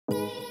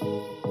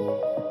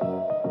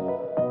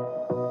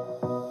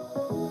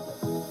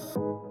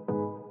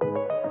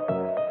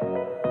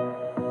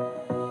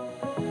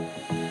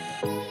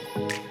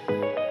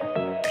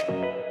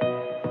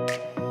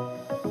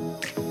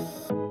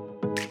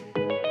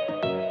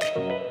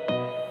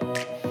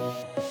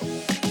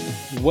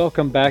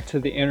Welcome back to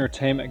the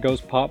Entertainment Goes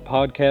Pop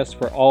podcast,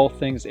 where all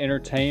things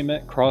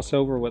entertainment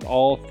crossover with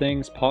all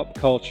things pop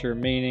culture,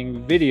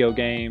 meaning video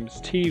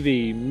games,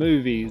 TV,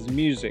 movies,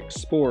 music,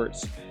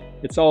 sports.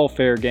 It's all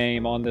fair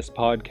game on this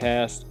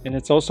podcast, and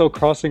it's also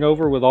crossing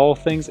over with all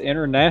things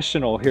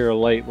international here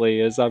lately,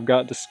 as I've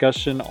got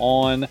discussion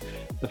on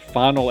the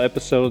final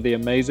episode of The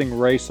Amazing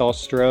Race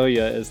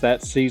Australia. As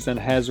that season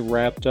has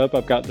wrapped up,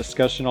 I've got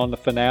discussion on the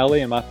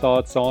finale and my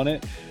thoughts on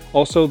it.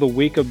 Also, the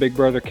week of Big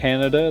Brother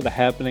Canada, the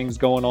happenings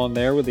going on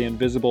there with the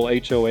Invisible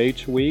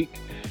HOH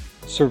week.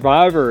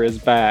 Survivor is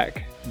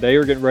back. They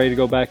are getting ready to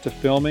go back to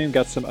filming.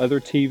 Got some other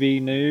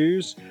TV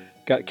news.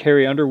 Got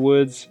Carrie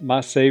Underwood's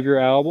My Savior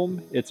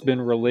album. It's been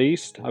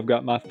released. I've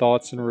got my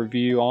thoughts and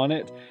review on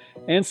it.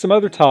 And some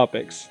other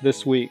topics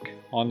this week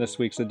on this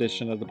week's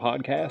edition of the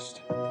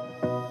podcast.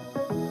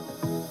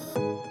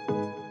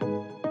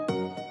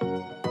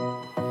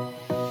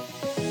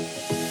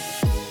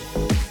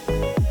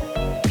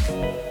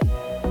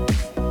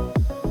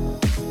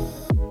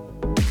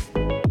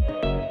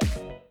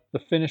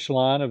 The finish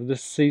line of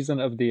this season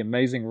of The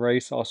Amazing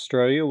Race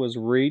Australia was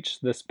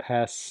reached this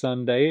past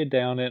Sunday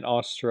down in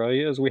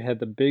Australia as we had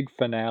the big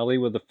finale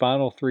with the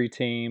final three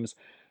teams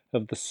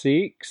of the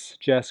Sikhs,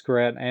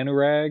 Jaskarat and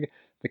Anurag,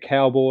 the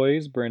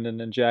Cowboys,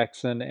 Brendan and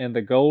Jackson, and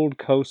the Gold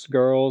Coast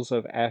girls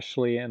of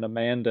Ashley and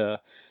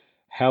Amanda.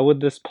 How would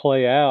this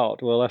play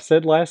out? Well, I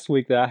said last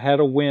week that I had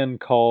a win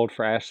called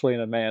for Ashley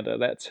and Amanda.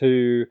 That's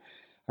who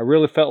I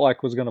really felt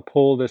like was going to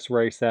pull this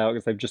race out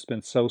because they've just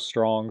been so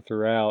strong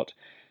throughout.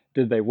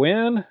 Did they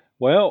win?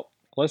 Well,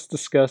 let's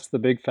discuss the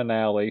big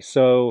finale.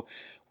 So,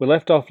 we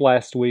left off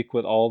last week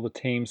with all the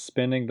teams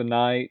spending the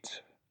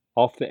night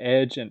off the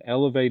edge in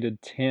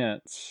elevated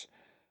tents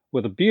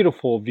with a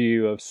beautiful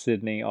view of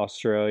Sydney,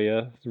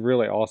 Australia. It's a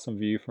really awesome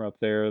view from up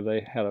there.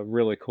 They had a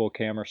really cool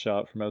camera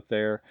shot from up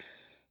there.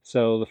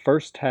 So, the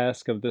first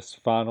task of this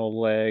final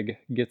leg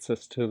gets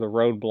us to the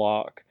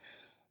roadblock.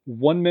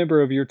 One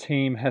member of your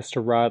team has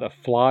to ride a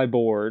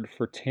flyboard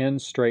for 10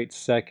 straight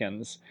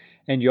seconds,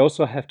 and you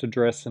also have to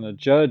dress in a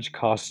judge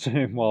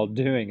costume while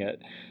doing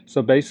it.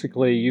 So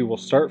basically, you will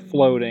start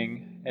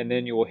floating, and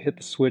then you will hit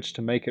the switch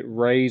to make it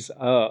raise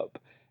up,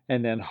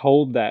 and then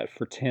hold that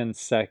for 10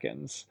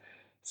 seconds.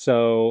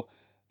 So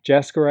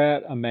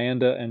Jaskarat,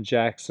 Amanda, and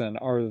Jackson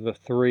are the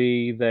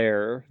three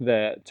there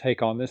that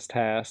take on this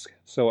task.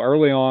 So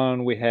early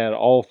on, we had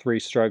all three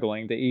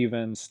struggling to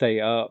even stay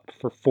up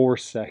for 4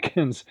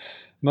 seconds,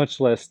 much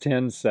less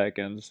 10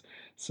 seconds.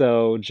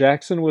 So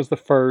Jackson was the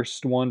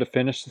first one to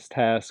finish this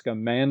task.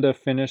 Amanda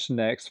finished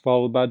next,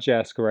 followed by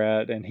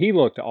Jaskarat, and he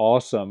looked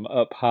awesome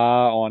up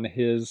high on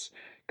his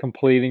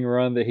completing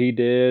run that he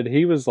did.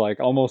 He was like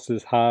almost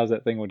as high as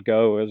that thing would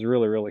go. It was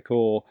really, really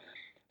cool.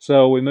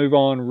 So we move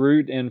on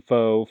route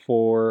info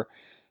for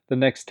the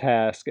next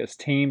task, as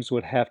teams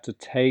would have to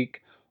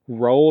take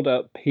rolled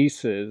up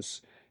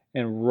pieces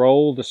and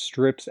roll the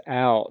strips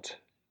out,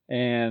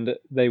 and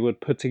they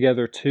would put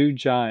together two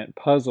giant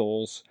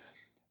puzzles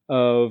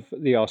of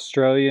the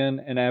Australian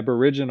and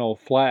Aboriginal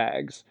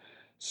flags.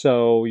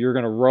 So you're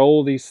going to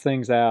roll these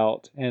things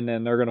out, and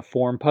then they're going to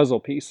form puzzle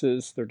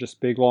pieces. They're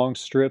just big long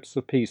strips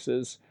of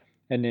pieces,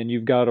 and then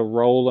you've got to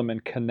roll them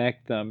and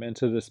connect them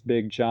into this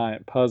big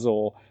giant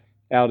puzzle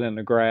out in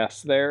the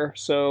grass there.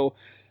 So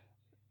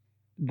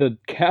the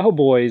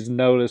Cowboys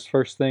noticed,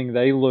 first thing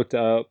they looked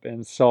up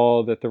and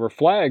saw that there were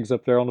flags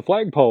up there on the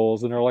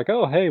flagpoles, and they're like,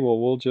 oh, hey,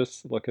 well, we'll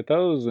just look at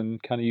those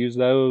and kind of use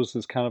those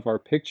as kind of our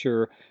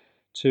picture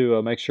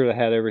to make sure they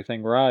had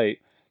everything right.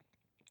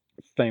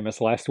 Famous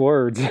last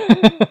words,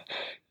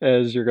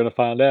 as you're going to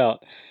find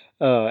out.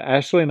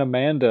 Ashley and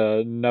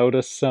Amanda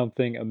noticed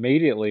something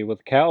immediately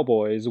with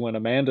Cowboys when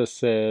Amanda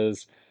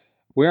says,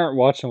 we aren't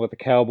watching what the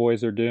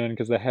Cowboys are doing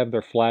because they have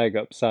their flag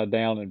upside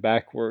down and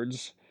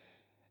backwards.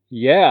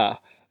 Yeah,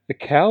 the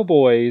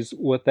Cowboys,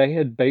 what they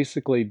had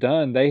basically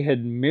done, they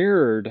had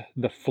mirrored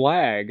the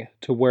flag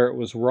to where it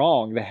was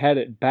wrong. They had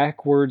it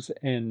backwards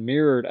and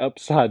mirrored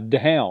upside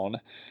down.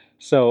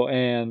 So,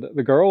 and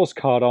the girls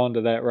caught on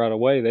to that right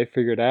away. They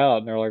figured out,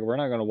 and they're like, we're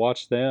not going to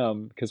watch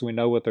them because we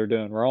know what they're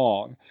doing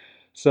wrong.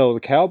 So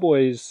the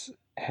Cowboys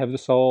have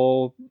this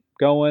all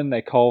going.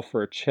 They call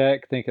for a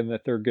check thinking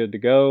that they're good to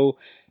go,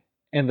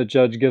 and the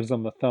judge gives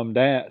them a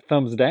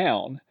thumbs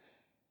down.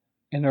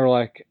 And they're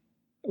like,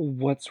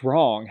 what's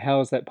wrong?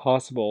 How is that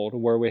possible to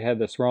where we had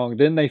this wrong?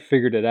 Then they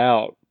figured it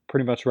out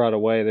pretty much right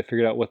away. They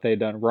figured out what they'd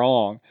done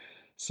wrong.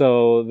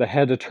 So they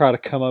had to try to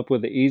come up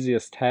with the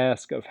easiest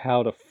task of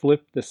how to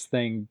flip this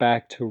thing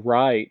back to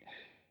right,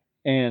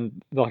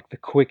 and like the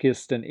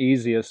quickest and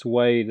easiest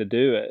way to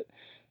do it.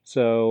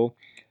 So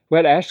we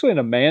had Ashley and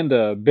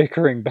Amanda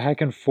bickering back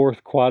and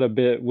forth quite a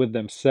bit with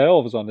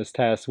themselves on this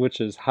task,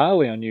 which is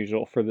highly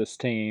unusual for this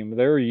team.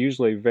 They're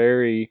usually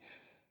very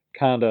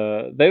kind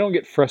of, they don't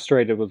get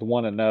frustrated with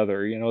one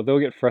another. They'll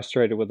get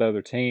frustrated with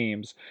other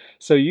teams.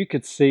 So you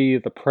could see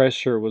the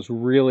pressure was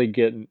really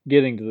getting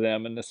to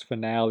them in this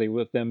finale,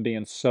 with them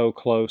being so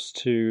close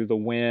to the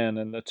win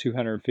and the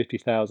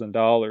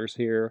 $250,000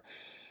 here.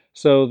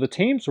 So the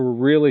teams were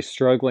really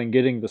struggling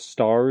getting the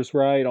stars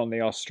right on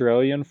the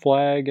Australian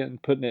flag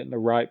and putting it in the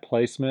right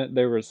placement.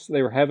 They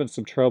were having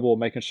some trouble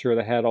making sure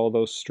they had all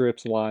those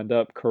strips lined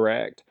up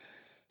correct.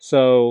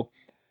 So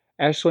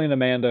Ashley and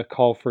Amanda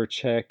call for a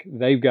check.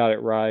 They've got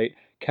it right.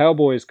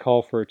 Cowboys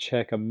call for a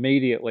check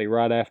immediately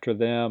right after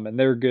them, and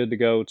they're good to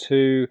go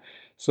too.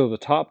 So the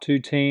top two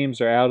teams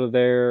are out of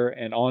there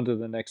and on to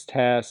the next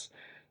task.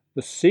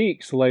 The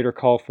Sikhs later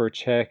call for a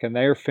check, and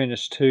they're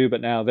finished too,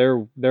 but now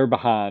they're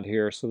behind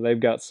here, so they've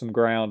got some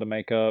ground to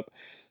make up.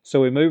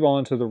 So we move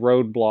on to the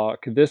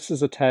roadblock. This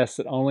is a task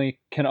that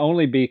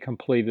only be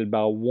completed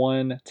by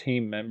one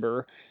team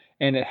member,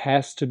 and it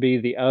has to be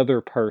the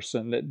other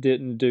person that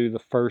didn't do the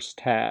first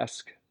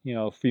task,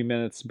 a few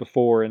minutes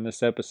before in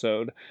this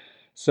episode.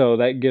 So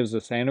that gives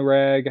us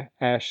Anurag,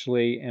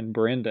 Ashley, and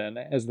Brendan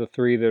as the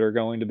three that are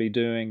going to be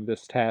doing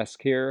this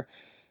task here.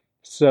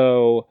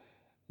 So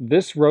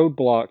this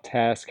roadblock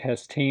task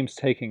has teams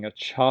taking a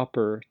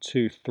chopper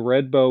to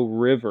Threadbow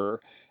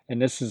River,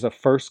 and this is a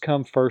first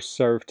come, first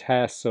served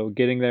task, so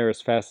getting there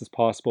as fast as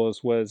possible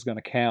is what is going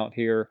to count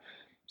here.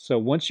 So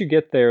once you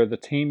get there, the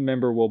team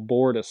member will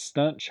board a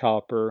stunt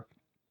chopper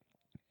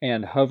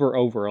and hover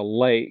over a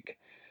lake.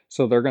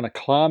 So they're going to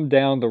climb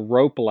down the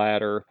rope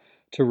ladder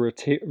to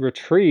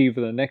retrieve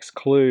the next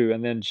clue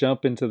and then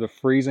jump into the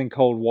freezing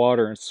cold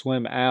water and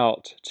swim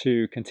out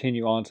to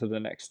continue on to the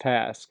next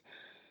task.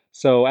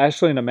 So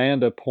Ashley and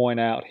Amanda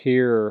point out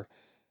here,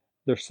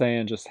 they're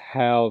saying just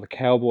how the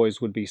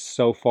Cowboys would be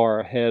so far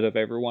ahead of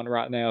everyone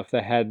right now if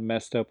they hadn't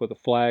messed up with the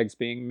flags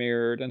being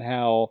mirrored, and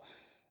how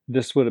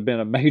this would have been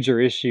a major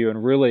issue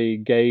and really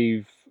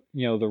gave,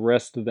 the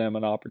rest of them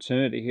an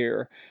opportunity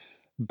here.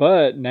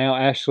 But now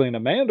Ashley and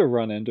Amanda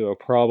run into a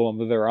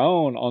problem of their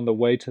own on the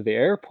way to the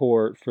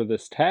airport for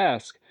this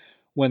task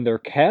when their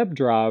cab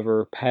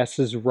driver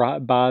passes right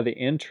by the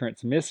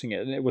entrance, missing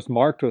it. And it was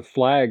marked with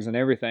flags and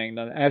everything.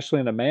 And Ashley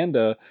and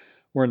Amanda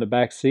were in the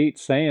back seat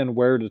saying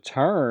where to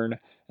turn.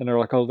 And they're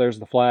like, oh, there's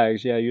the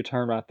flags. Yeah, you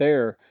turn right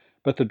there.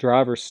 But the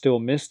driver still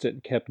missed it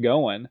and kept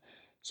going.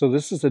 So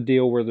this is a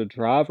deal where the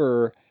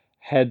driver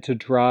had to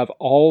drive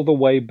all the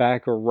way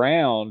back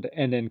around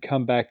and then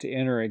come back to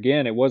enter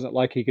again. It wasn't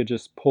like he could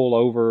just pull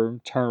over,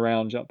 turn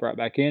around, jump right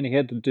back in. He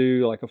had to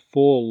do like a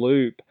full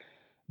loop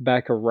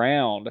back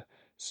around.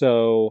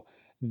 So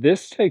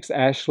this takes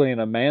Ashley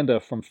and Amanda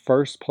from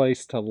first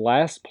place to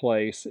last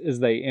place as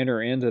they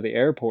enter into the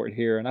airport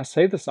here. And I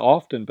say this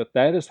often, but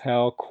that is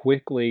how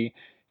quickly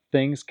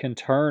things can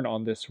turn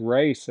on this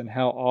race and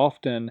how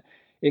often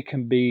it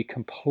can be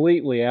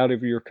completely out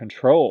of your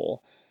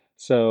control.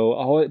 So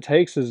all it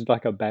takes is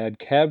like a bad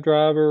cab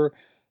driver,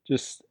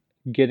 just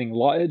getting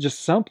lost,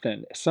 just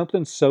something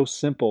so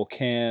simple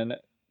can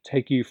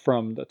take you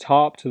from the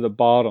top to the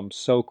bottom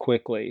so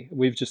quickly.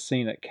 We've just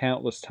seen it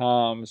countless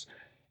times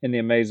in The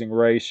Amazing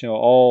Race,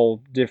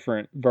 all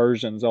different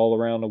versions all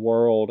around the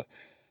world.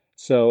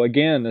 So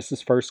again, this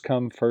is first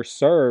come, first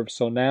serve.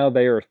 So now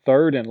they are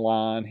third in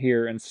line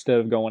here instead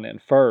of going in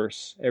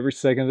first. Every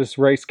second of this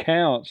race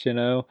counts.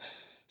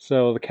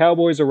 So the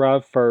Cowboys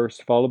arrive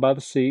first, followed by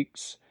the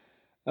Sikhs.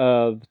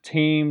 The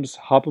teams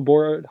hop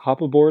aboard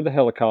the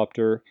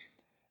helicopter,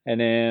 and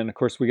then, of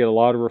course, we get a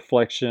lot of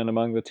reflection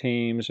among the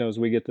teams, as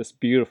we get this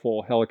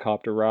beautiful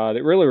helicopter ride.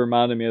 It really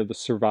reminded me of the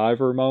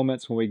Survivor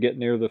moments when we get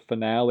near the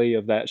finale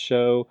of that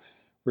show,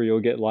 where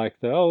you'll get like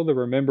the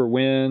remember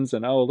wins,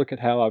 and oh, look at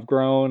how I've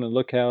grown, and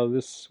look how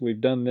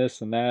we've done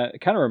this and that.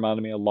 It kind of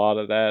reminded me a lot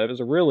of that. It was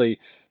a really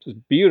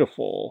just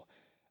beautiful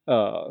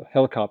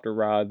helicopter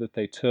ride that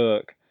they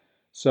took.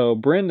 So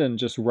Brendan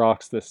just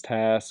rocks this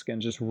task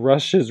and just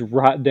rushes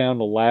right down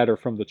the ladder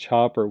from the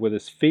chopper with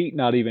his feet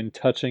not even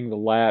touching the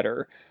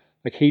ladder.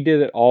 Like he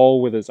did it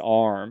all with his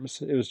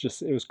arms. It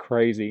was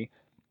crazy.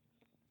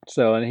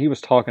 So, and he was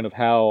talking of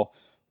how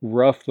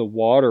rough the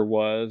water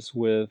was,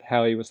 with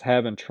how he was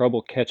having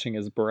trouble catching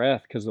his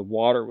breath because the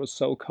water was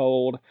so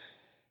cold.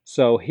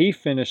 So he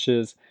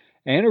finishes.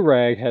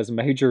 Anurag has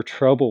major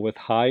trouble with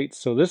heights,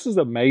 so this is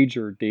a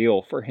major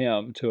deal for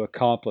him to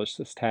accomplish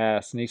this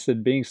task. And he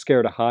said being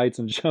scared of heights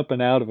and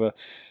jumping out of a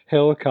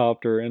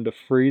helicopter into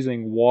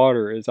freezing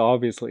water is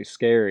obviously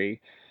scary.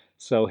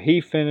 So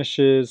he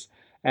finishes,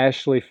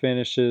 Ashley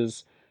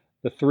finishes.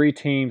 The three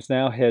teams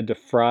now head to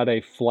Friday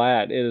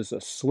Flat. It is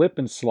a slip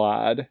and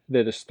slide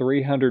that is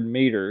 300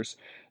 meters.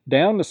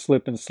 Down the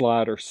slip and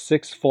slide are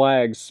 6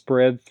 flags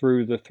spread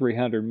through the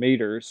 300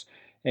 meters,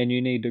 and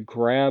you need to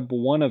grab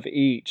one of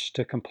each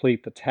to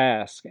complete the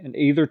task, and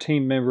either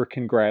team member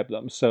can grab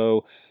them.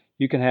 So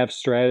you can have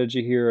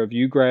strategy here of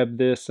you grab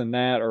this and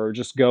that, or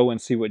just go and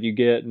see what you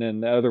get, and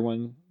then the other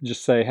one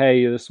just say,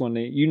 hey, this one,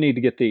 you need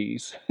to get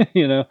these.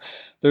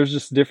 There's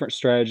just different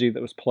strategy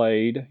that was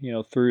played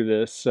through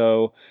this.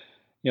 So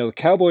the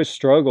Cowboys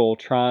struggle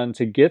trying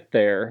to get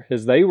there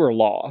as they were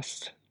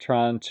lost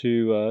trying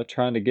to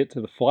get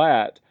to the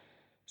flat.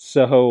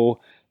 So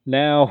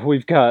now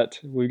we've got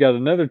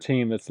another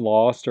team that's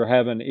lost or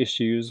having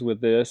issues with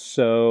this.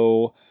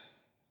 So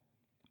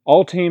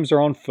all teams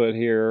are on foot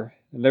here.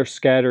 and they're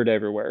scattered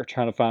everywhere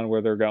trying to find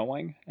where they're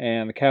going.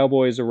 And the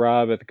Cowboys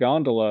arrive at the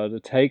gondola to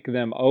take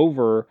them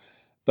over,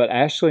 but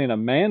Ashley and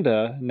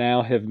Amanda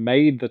now have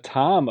made the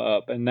time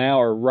up and now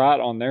are right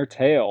on their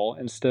tail.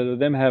 Instead of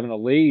them having a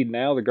lead,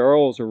 now the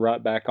girls are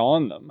right back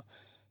on them.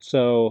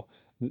 So,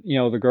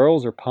 the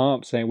girls are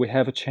pumped saying, "We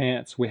have a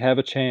chance. We have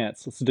a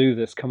chance. Let's do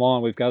this. Come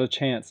on, we've got a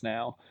chance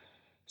now."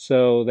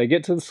 So they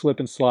get to the slip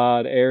and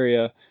slide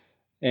area,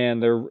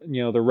 and they're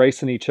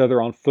racing each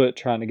other on foot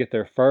trying to get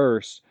there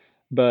first.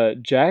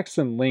 But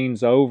Jackson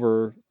leans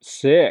over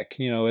sick,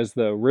 as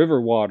the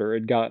river water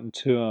had gotten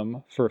to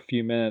him for a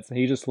few minutes, and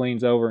he just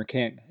leans over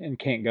and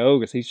can't go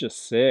because he's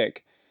just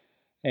sick.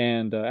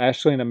 And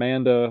Ashley and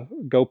Amanda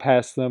go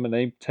past them, and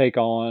they take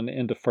on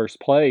into first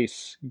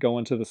place,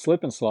 going to the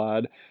slip and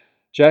slide.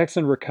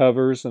 Jackson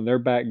recovers, and they're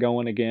back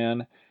going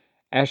again.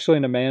 Ashley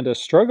and Amanda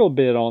struggle a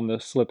bit on the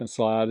slip and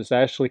slide as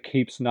Ashley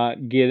keeps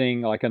not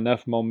getting like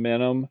enough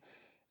momentum,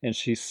 and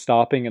she's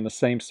stopping in the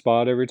same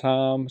spot every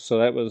time. So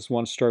that was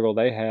one struggle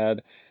they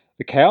had.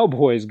 The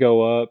Cowboys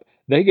go up.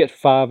 They get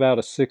 5 out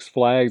of 6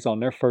 flags on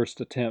their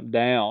first attempt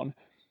down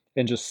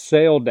and just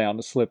sailed down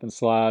the slip and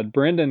slide.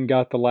 Brendan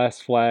got the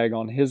last flag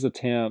on his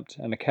attempt,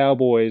 and the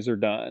Cowboys are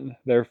done.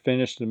 They're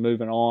finished and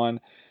moving on.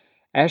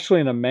 Ashley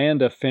and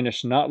Amanda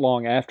finished not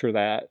long after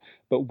that,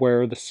 but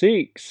where are the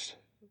Sikhs?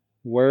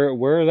 Where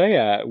are they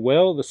at?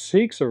 Well, the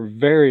Sikhs are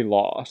very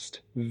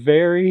lost.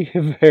 Very,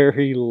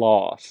 very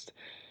lost.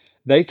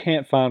 They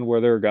can't find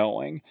where they're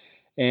going.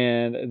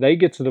 And they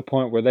get to the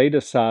point where they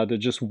decide to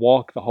just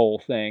walk the whole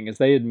thing, as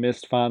they had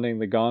missed finding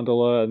the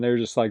gondola, and they're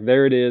just like,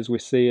 there it is, we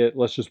see it,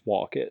 let's just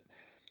walk it.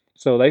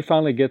 So they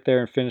finally get there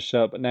and finish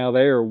up, but now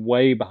they are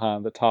way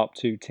behind the top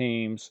two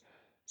teams.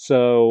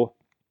 So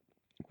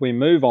we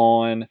move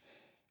on.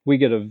 We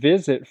get a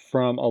visit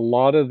from a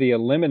lot of the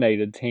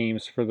eliminated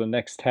teams for the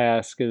next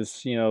task.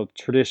 Is,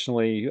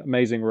 traditionally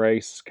Amazing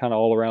Race kind of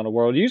all around the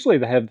world. Usually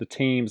they have the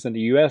teams in the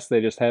US, they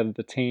just have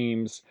the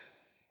teams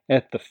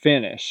at the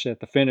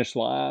finish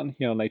line,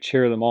 and they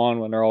cheer them on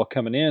when they're all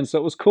coming in. So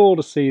it was cool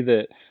to see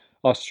that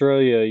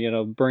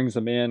Australia, brings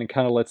them in and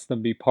kind of lets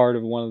them be part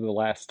of one of the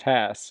last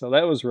tasks. So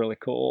that was really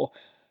cool.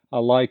 I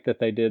like that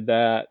they did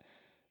that.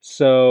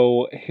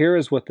 So here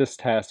is what this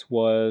task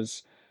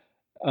was.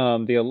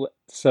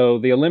 So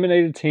the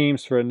eliminated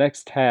teams for the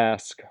next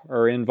task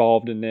are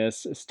involved in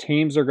this. Is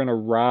teams are going to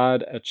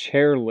ride a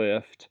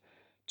chairlift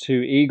to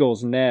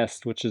Eagle's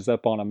Nest, which is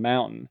up on a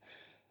mountain.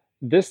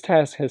 This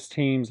task has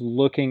teams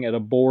looking at a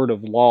board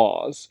of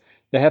laws.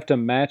 They have to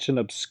match an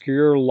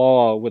obscure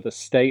law with a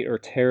state or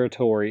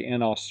territory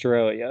in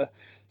Australia.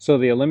 So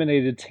the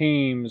eliminated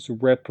teams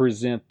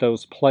represent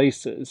those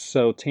places.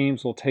 So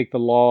teams will take the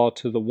law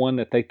to the one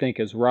that they think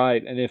is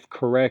right, and if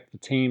correct, the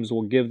teams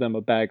will give them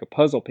a bag of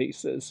puzzle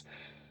pieces.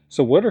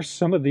 So what are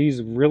some of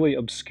these really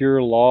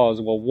obscure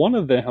laws? Well, one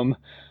of them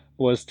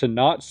was to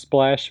not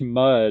splash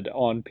mud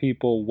on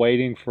people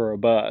waiting for a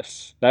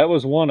bus. That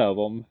was one of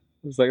them.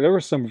 It's like there were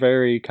some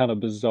very kind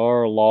of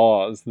bizarre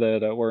laws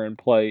that were in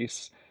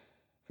place,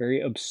 very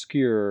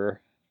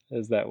obscure,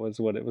 as that was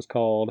what it was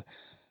called.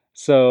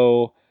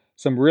 So,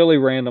 some really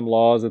random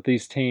laws that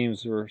these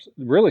teams were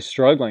really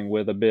struggling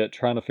with a bit,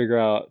 trying to figure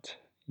out,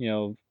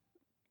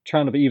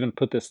 trying to even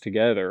put this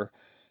together.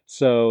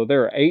 So,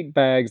 there are 8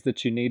 bags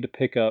that you need to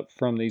pick up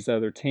from these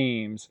other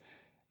teams.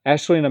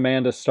 Ashley and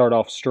Amanda start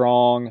off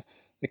strong.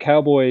 The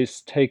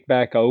Cowboys take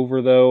back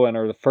over, though, and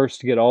are the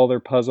first to get all their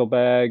puzzle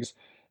bags.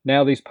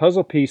 Now, these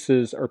puzzle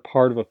pieces are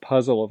part of a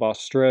puzzle of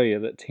Australia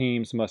that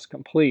teams must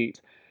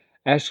complete.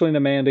 Ashley and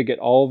Amanda get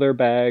all their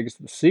bags.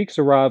 The Sikhs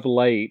arrive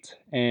late,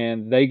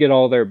 and they get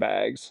all their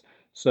bags.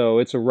 So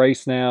it's a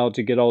race now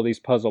to get all these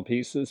puzzle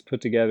pieces put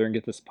together and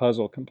get this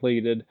puzzle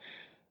completed.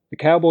 The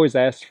Cowboys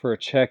asked for a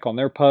check on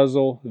their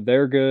puzzle.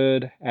 They're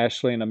good.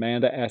 Ashley and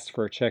Amanda asked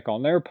for a check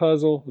on their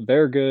puzzle.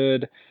 They're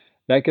good.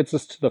 That gets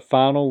us to the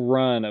final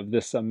run of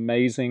this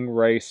amazing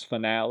race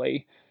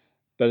finale.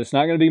 But it's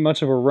not going to be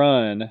much of a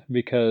run,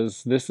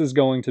 because this is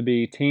going to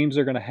be teams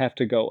are going to have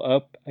to go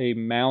up a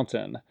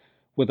mountain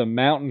with a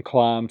mountain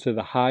climb to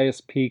the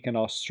highest peak in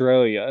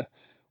Australia,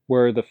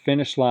 where the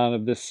finish line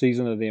of this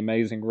season of The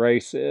Amazing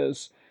Race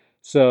is.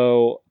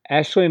 So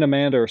Ashley and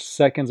Amanda are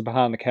seconds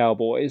behind the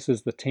Cowboys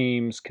as the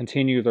teams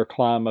continue their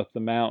climb up the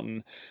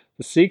mountain.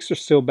 The Sikhs are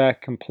still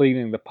back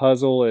completing the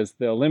puzzle as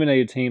the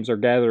eliminated teams are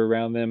gathered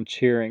around them,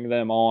 cheering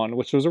them on,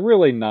 which was a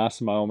really nice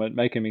moment,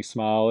 making me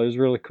smile. It was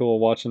really cool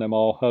watching them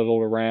all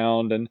huddled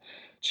around and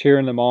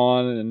cheering them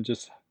on and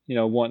just,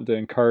 wanting to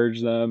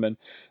encourage them. And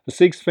the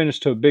Sikhs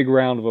finished to a big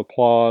round of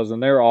applause,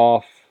 and they're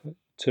off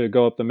to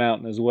go up the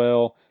mountain as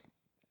well.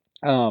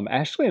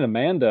 Ashley and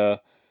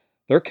Amanda,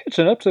 they're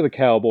catching up to the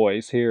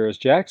Cowboys here as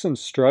Jackson's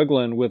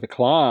struggling with the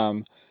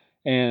climb.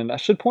 And I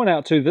should point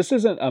out too, this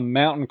isn't a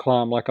mountain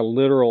climb like a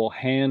literal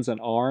hands and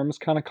arms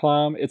kind of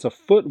climb. It's a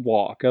foot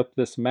walk up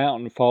this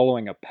mountain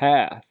following a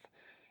path.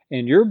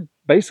 And you're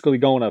basically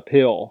going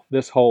uphill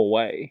this whole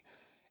way.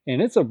 And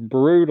it's a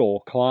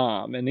brutal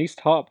climb. And these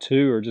top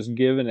two are just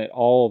giving it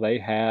all they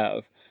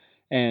have.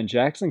 And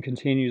Jackson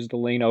continues to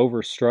lean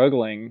over,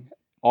 struggling.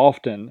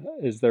 often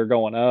as they're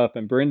going up,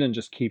 and Brendan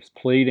just keeps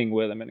pleading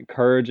with him and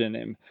encouraging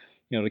him,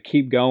 to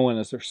keep going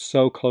as they're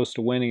so close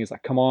to winning. He's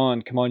like, come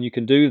on, you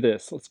can do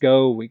this. Let's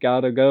go. We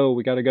gotta go.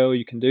 We gotta go.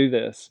 You can do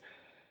this.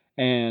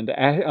 And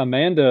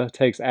Amanda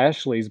takes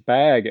Ashley's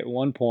bag at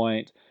one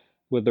point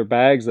with their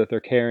bags that they're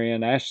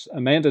carrying.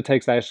 Amanda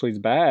takes Ashley's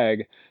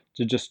bag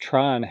to just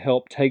try and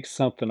help take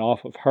something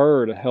off of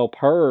her to help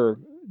her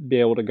be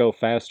able to go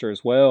faster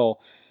as well.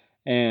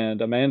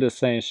 And Amanda's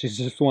saying she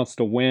just wants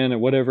to win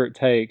and whatever it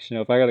takes.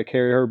 If I got to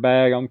carry her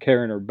bag, I'm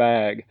carrying her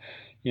bag.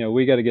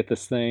 We got to get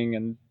this thing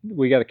and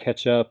we got to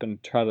catch up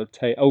and try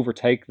to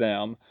overtake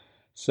them.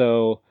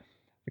 So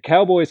the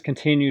Cowboys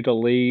continue to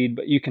lead,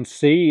 but you can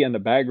see in the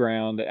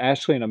background that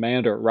Ashley and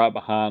Amanda are right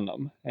behind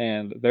them,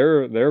 and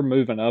they're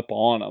moving up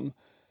on them.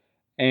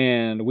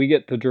 And we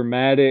get the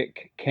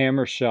dramatic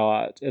camera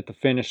shot at the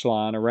finish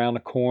line around the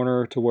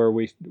corner to where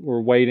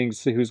we're waiting to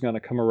see who's going to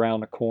come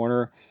around the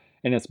corner,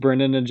 and it's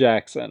Brendan and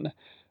Jackson.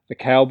 The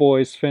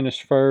Cowboys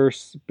finish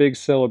first, big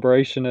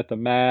celebration at the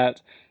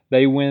mat.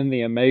 They win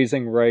the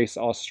Amazing Race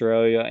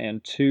Australia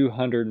and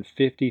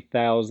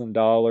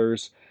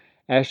 $250,000.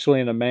 Ashley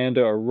and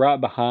Amanda are right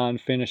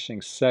behind,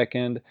 finishing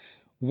second.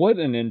 What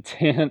an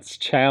intense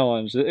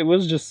challenge. It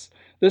was just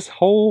this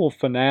whole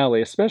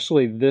finale,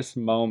 especially this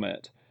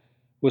moment,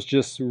 was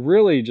just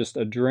really just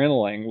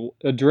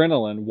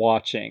adrenaline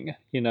watching.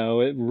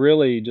 It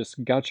really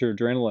just got your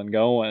adrenaline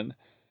going.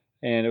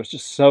 And it was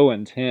just so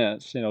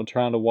intense,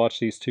 trying to watch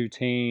these two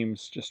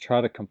teams just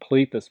try to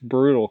complete this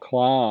brutal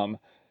climb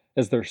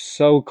as they're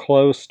so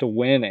close to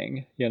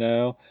winning.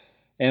 And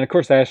of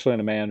course, Ashley and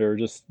Amanda are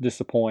just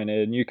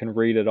disappointed, and you can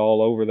read it all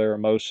over their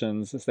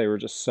emotions as they were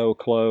just so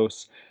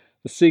close.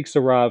 The Sikhs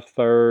arrived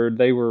third.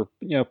 They were,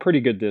 pretty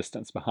good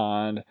distance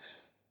behind,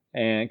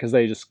 and because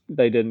they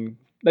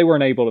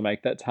weren't able to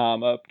make that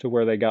time up to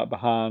where they got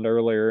behind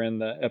earlier in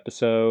the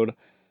episode.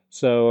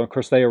 So of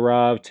course they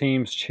arrive,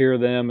 teams cheer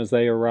them as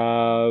they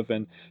arrive,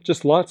 and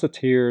just lots of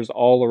tears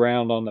all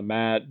around on the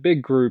mat.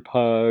 Big group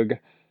hug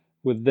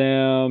with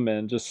them,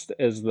 and just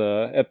as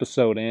the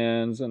episode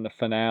ends and the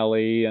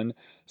finale. And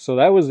so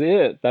that was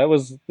it. That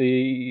was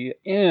the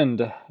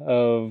end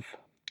of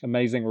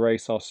Amazing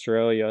Race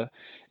Australia.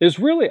 It was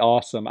really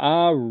awesome.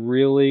 I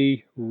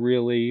really,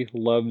 really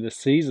loved this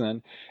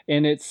season.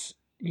 And it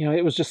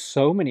was just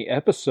so many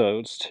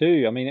episodes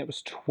too. I mean, it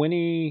was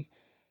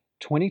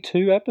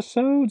 22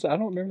 episodes. I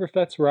don't remember if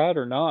that's right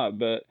or not,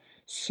 but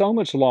so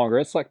much longer.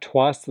 It's like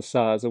twice the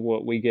size of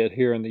what we get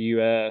here in the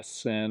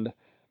US. And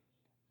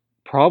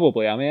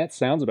probably, I mean, that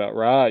sounds about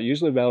right.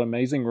 Usually, about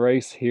Amazing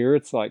Race here,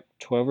 it's like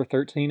 12 or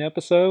 13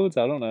 episodes.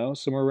 I don't know,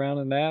 somewhere around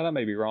in that. I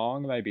may be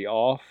wrong, I may be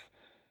off.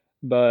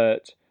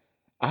 But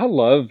I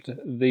loved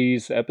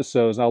these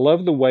episodes. I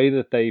love the way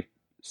that they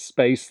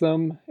space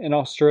them in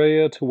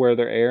Australia to where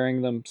they're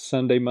airing them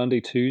Sunday, Monday,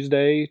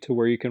 Tuesday, to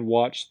where you can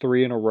watch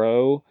three in a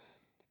row.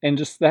 And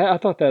just that, I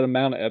thought that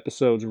amount of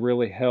episodes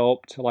really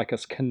helped like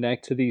us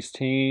connect to these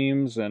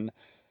teams. And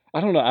I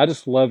don't know, I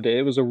just loved it.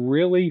 It was a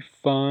really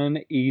fun,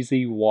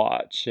 easy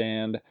watch,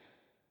 and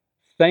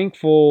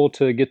thankful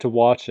to get to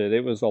watch it.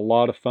 It was a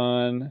lot of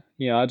fun.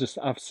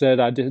 I've said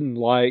I didn't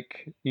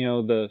like,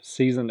 the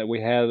season that we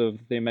had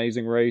of The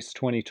Amazing Race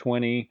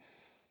 2020.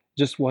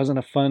 Just wasn't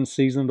a fun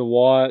season to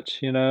watch,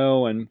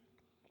 and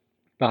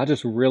but I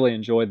just really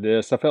enjoyed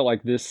this. I felt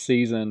like this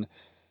season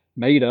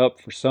made up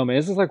for so many.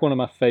 This is like one of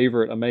my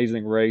favorite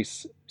Amazing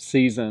Race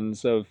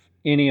seasons of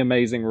any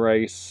Amazing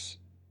Race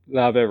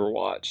that I've ever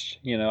watched.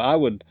 I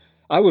would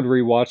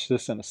rewatch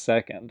this in a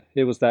second.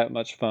 It was that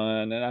much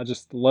fun, and I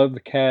just love the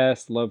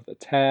cast, love the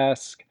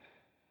task,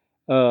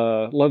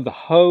 love the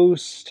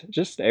host,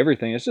 just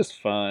everything. It's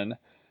just fun.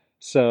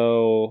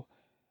 So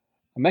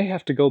I may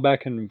have to go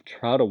back and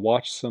try to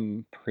watch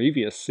some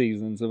previous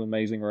seasons of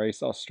Amazing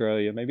Race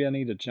Australia. Maybe I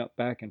need to jump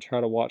back and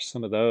try to watch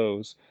some of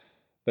those.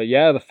 But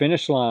yeah, the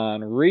finish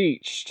line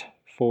reached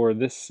for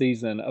this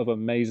season of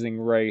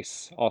Amazing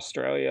Race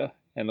Australia.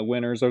 And the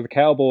winners are the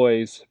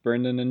Cowboys,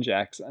 Brendan and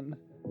Jackson.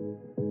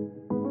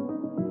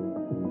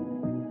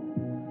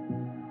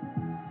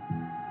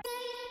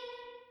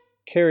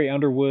 Carrie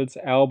Underwood's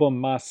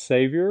album My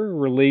Savior,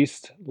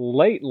 released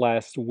late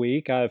last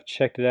week. I've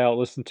checked it out,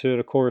 listened to it,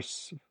 of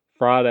course,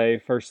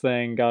 Friday, first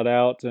thing, got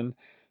out and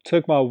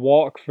took my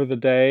walk for the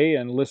day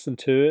and listened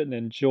to it and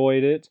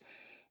enjoyed it.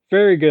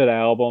 Very good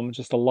album,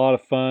 just a lot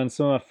of fun.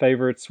 Some of my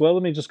favorites. Well,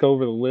 let me just go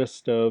over the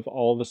list of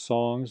all the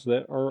songs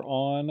that are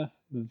on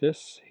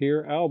this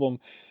here album.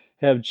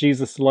 Have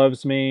Jesus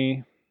Loves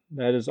Me,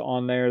 that is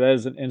on there. That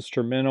is an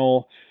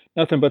instrumental.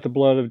 Nothing But the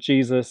Blood of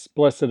Jesus,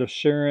 Blessed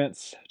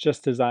Assurance,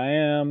 Just As I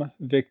Am,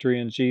 Victory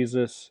in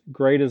Jesus,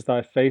 Great is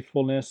Thy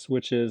Faithfulness,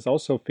 which is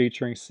also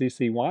featuring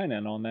CeCe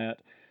Winans on that.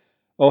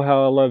 Oh,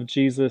 how I love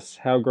Jesus,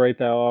 how great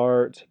thou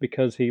art,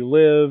 because he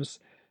lives.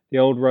 The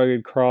old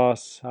rugged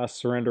cross, I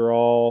surrender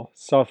all,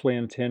 softly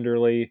and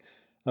tenderly,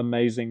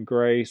 amazing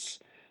grace.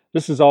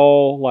 This is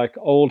all like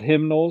old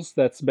hymnals.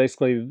 That's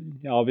basically,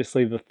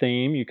 obviously, the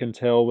theme. You can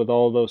tell with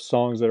all those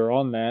songs that are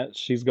on that.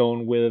 She's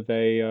going with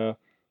a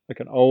like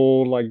an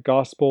old like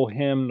gospel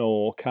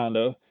hymnal kind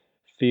of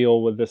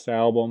feel with this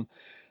album.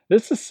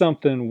 This is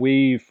something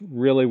we've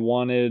really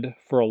wanted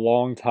for a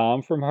long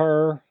time from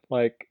her,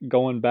 like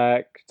going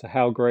back to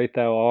How Great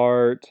Thou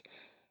Art,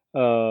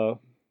 uh,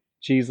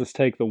 Jesus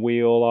Take the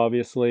Wheel,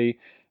 obviously.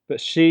 But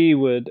she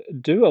would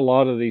do a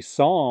lot of these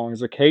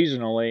songs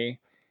occasionally,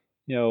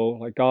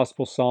 like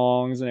gospel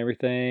songs and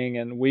everything.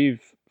 And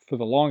we've, for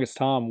the longest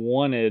time,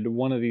 wanted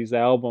one of these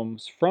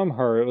albums from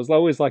her. It was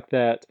always like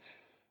that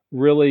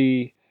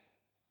really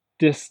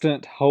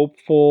distant,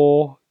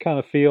 hopeful kind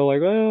of feel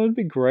like, well, it'd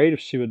be great if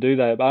she would do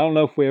that. But I don't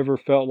know if we ever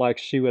felt like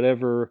she would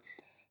ever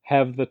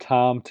have the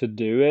time to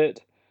do it.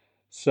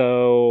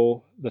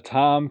 So the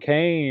time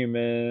came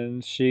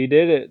and she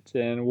did it,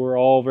 and we're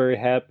all very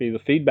happy. The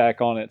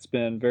feedback on it's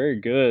been very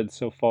good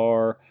so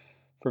far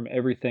from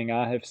everything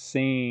I have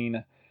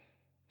seen.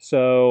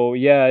 So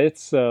yeah,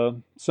 it's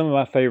some of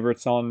my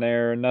favorites on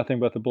there. Nothing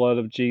But the Blood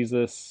of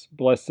Jesus,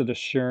 Blessed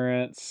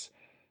Assurance,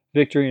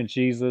 Victory in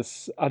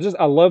Jesus. I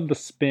love the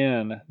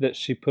spin that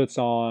she puts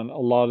on a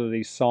lot of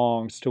these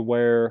songs to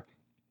where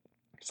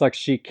it's like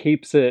she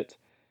keeps it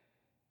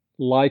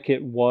like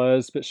it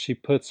was, but she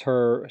puts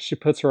her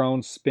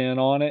own spin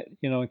on it,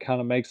 and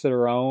kind of makes it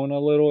her own a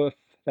little, if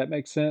that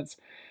makes sense.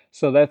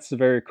 So that's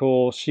very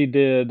cool. She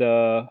did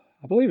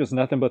I believe it's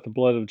Nothing But the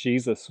Blood of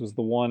Jesus was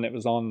the one that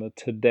was on the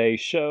Today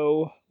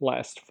Show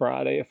last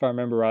Friday, if I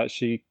remember right.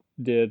 She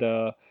did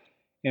a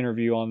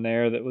interview on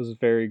there that was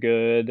very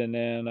good, and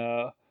then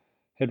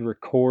had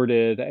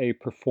recorded a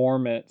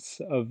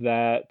performance of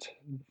that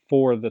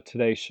for the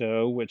Today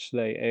Show, which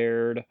they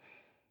aired.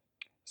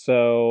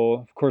 So,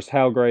 of course,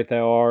 How Great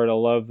Thou Art, I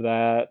love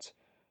that.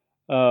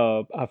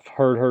 I've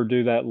heard her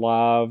do that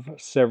live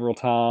several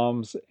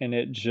times, and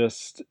it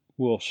just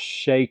will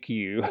shake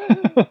you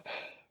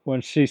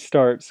when she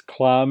starts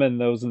climbing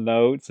those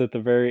notes at the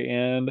very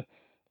end.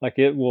 Like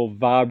it will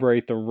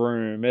vibrate the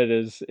room. It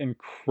is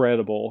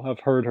incredible. I've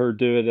heard her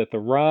do it at the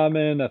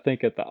Ryman, I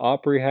think at the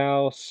Opry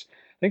House.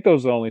 I think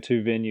those are the only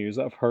two venues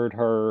I've heard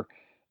her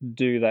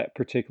do that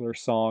particular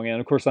song.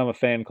 And of course, I'm a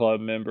fan club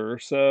member,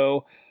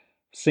 so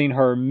seen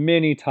her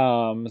many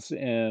times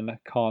in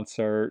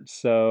concert.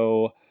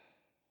 So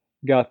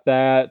got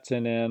that,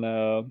 and then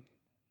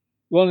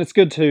well, and it's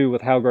good too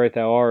with How Great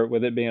Thou Art,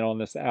 with it being on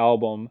this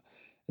album,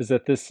 is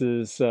that this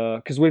is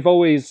because we've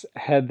always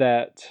had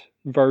that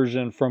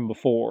version from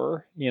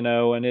before,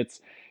 and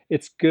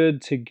it's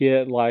good to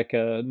get like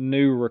a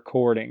new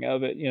recording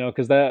of it,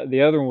 because that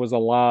the other one was a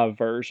live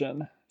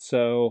version.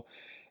 So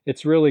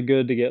it's really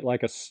good to get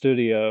like a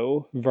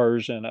studio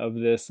version of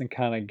this and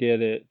kind of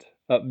get it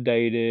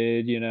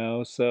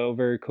updated, so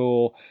very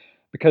cool.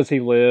 Because He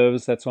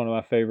Lives, that's one of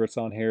my favorites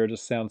on here. It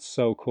just sounds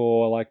so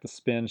cool. I like the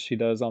spin she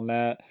does on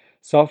that.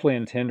 Softly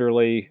and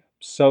Tenderly,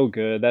 so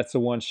good. That's the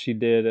one she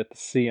did at the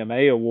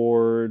CMA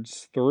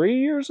Awards 3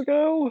 years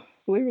ago. I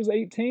believe it was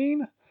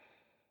 18,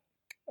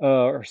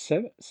 or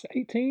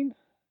 18.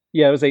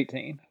 Yeah, it was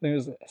 18. I think it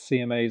was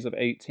CMAs of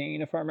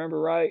 18, if I remember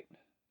right,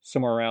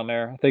 somewhere around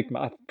there.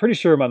 I'm pretty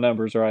sure my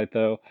number's right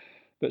though.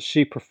 But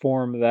she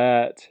performed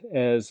that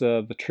as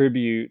the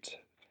tribute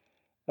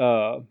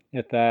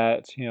at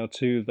that,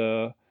 to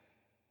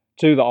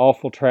the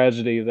awful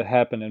tragedy that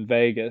happened in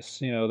Vegas.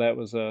 That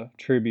was a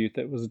tribute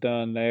that was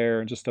done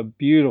there, and just a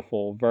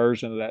beautiful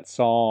version of that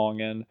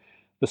song. And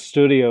the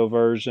studio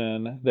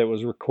version that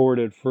was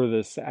recorded for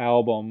this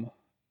album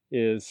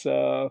is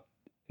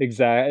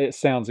it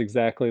sounds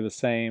exactly the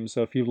same.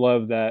 So if you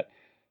love that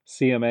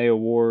CMA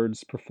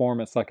Awards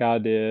performance like I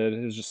did,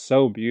 it was just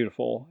so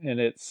beautiful, and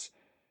it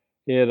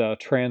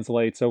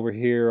translates over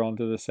here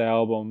onto this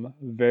album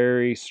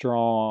very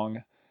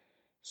strong.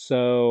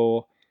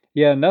 So,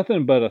 yeah,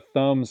 nothing but a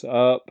thumbs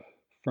up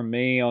from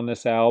me on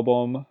this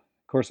album. Of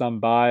course, I'm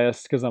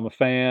biased because I'm a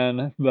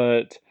fan,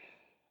 but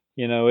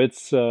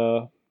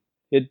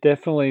it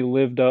definitely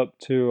lived up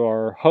to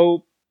our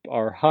hope,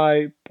 our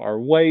hype, our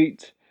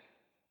wait,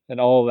 and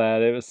all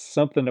that. It was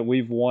something that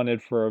we've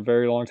wanted for a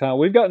very long time.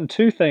 We've gotten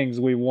two things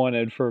we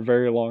wanted for a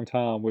very long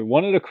time. We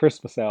wanted a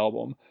Christmas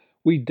album.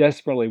 We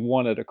desperately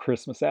wanted a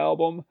Christmas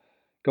album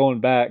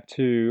going back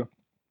to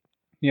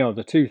the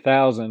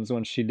 2000s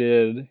when she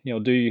did,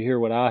 Do You Hear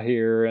What I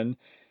Hear? And,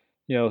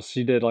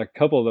 she did like a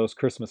couple of those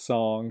Christmas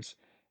songs.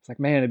 It's like,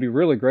 man, it'd be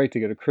really great to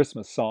get a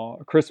Christmas song,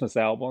 a Christmas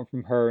album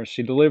from her. And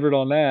she delivered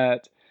on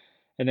that.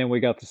 And then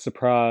we got the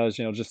surprise,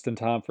 just in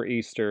time for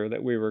Easter,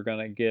 that we were going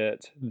to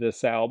get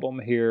this album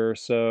here.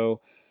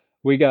 So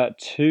we got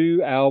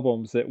two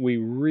albums that we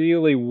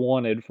really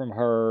wanted from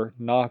her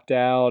knocked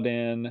out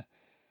in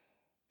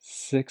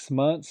 6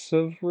 months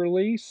of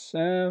release,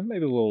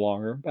 maybe a little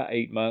longer, about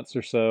 8 months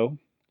or so.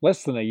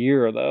 Less than a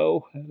year,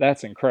 though.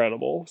 That's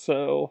incredible.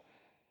 So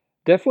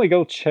definitely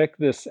go check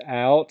this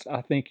out.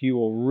 I think you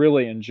will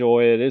really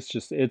enjoy it.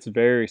 It's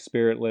very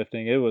spirit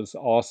lifting. It was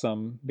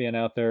awesome being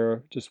out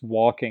there just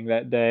walking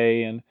that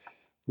day and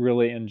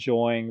really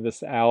enjoying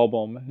this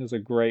album. It was a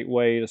great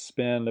way to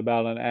spend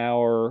about an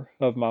hour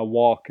of my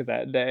walk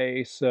that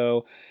day.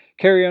 So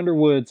Carrie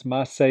Underwood's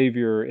My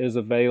Savior is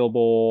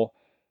available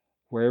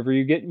wherever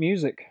you get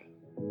music.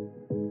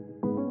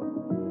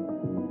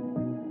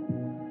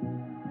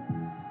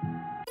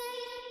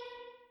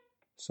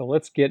 So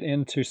let's get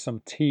into some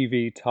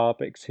TV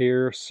topics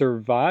here.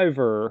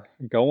 Survivor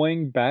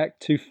going back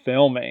to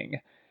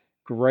filming.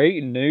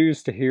 Great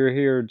news to hear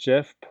here.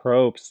 Jeff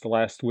Probst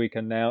last week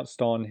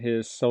announced on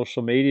his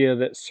social media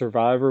that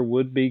Survivor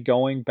would be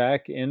going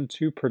back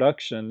into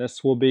production.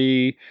 This will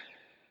be,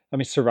 I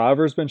mean,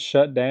 Survivor's been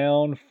shut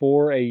down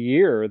for a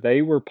year.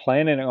 They were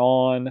planning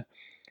on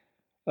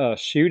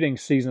shooting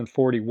season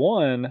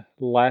 41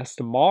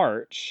 last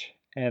March,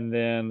 and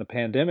then the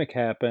pandemic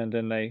happened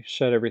and they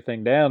shut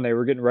everything down. They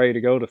were getting ready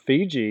to go to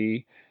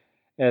Fiji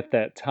at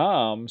that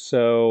time.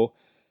 So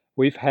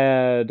we've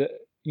had,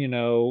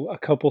 a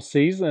couple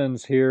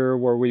seasons here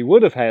where we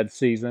would have had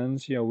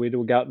seasons. We'd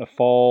have gotten a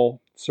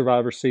fall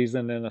Survivor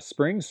season and a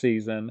spring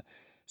season.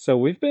 So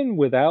we've been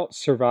without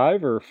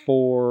Survivor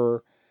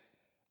for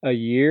a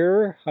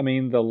year. I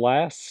mean,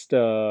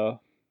 that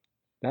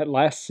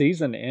last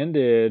season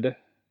ended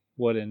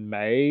what, in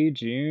May,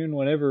 June,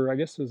 whenever, I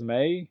guess it was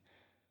May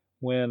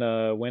when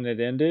it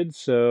ended.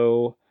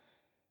 So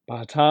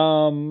by the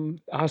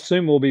time, I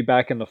assume we'll be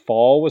back in the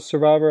fall with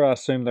Survivor. I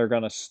assume they're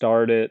going to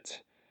start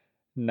it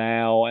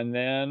now, and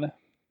then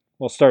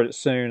we'll start it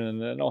soon,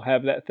 and then they'll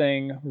have that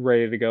thing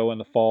ready to go in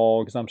the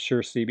fall, because I'm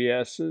sure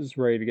CBS is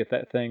ready to get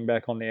that thing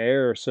back on the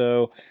air.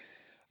 So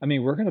I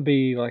mean, we're going to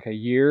be like a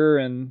year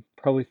and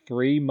probably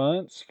 3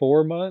 months,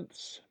 4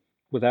 months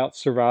without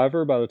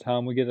Survivor by the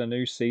time we get a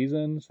new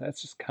season.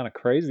 That's just kind of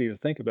crazy to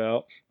think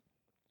about.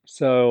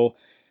 So,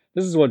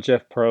 this is what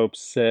Jeff Probst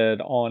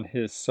said on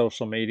his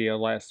social media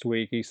last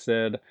week. He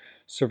said,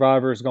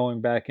 Survivor is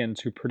going back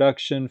into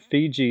production.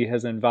 Fiji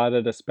has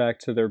invited us back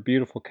to their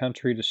beautiful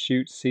country to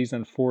shoot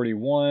season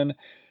 41.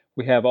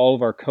 We have all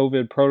of our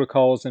COVID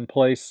protocols in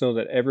place so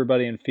that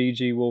everybody in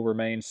Fiji will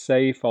remain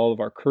safe. All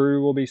of our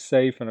crew will be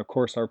safe, and of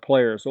course, our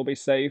players will be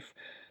safe.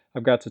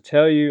 I've got to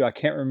tell you, I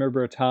can't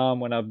remember a time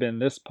when I've been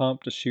this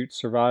pumped to shoot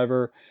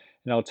Survivor,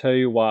 and I'll tell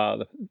you why.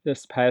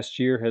 This past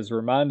year has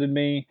reminded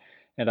me,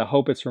 and I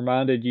hope it's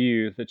reminded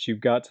you, that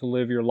you've got to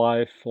live your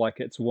life like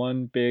it's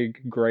one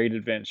big, great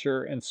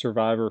adventure, and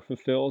Survivor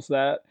fulfills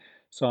that.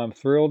 So I'm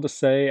thrilled to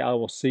say I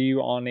will see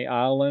you on the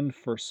island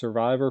for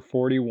Survivor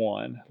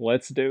 41.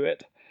 Let's do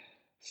it.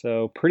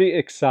 So pretty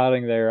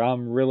exciting there.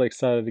 I'm really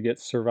excited to get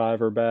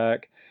Survivor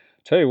back.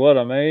 Tell you what,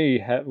 I may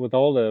have, with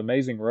all the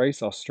Amazing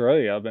Race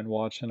Australia I've been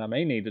watching, I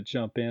may need to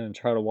jump in and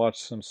try to watch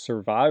some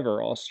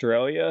Survivor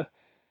Australia,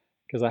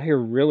 because I hear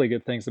really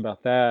good things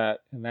about that,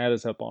 and that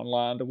is up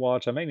online to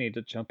watch. I may need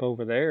to jump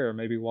over there and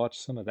maybe watch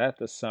some of that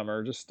this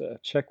summer just to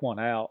check one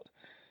out.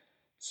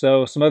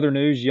 So, some other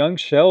news, Young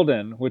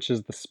Sheldon, which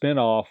is the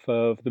spinoff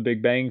of The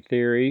Big Bang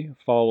Theory,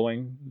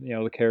 following,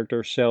 the character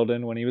of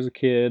Sheldon when he was a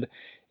kid,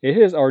 it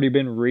has already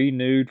been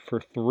renewed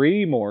for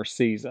 3 more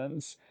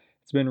seasons.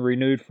 It's been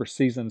renewed for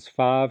seasons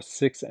 5,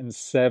 6, and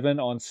 7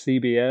 on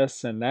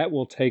CBS, and that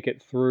will take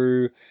it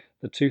through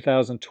the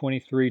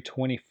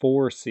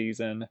 2023-24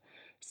 season.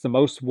 It's the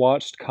most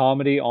watched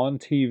comedy on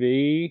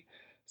TV,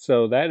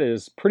 so that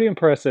is pretty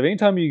impressive.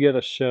 Anytime you get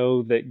a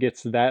show that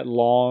gets that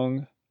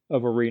long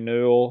of a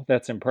renewal,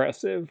 that's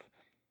impressive.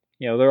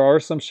 There are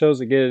some shows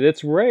that get it.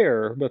 It's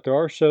rare, but there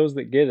are shows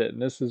that get it,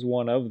 and this is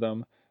one of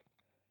them.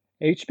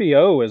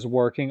 HBO is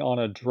working on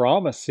a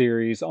drama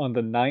series on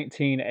the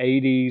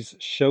 1980s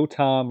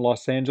Showtime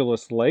Los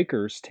Angeles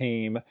Lakers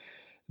team.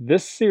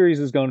 This series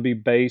is going to be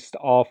based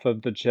off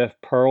of the Jeff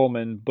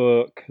Pearlman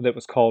book that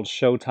was called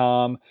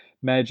Showtime,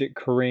 Magic,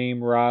 Kareem,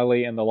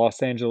 Riley, and the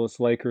Los Angeles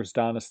Lakers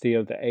Dynasty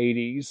of the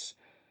 80s.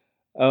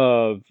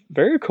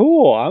 Very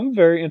cool. I'm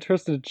very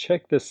interested to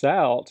check this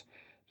out.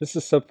 This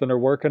is something they're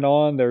working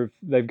on.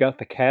 They've got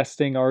the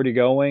casting already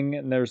going,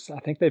 and I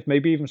think they've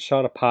maybe even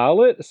shot a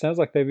pilot. It sounds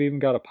like they've even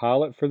got a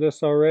pilot for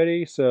this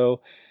already.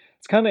 So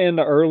it's kind of in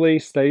the early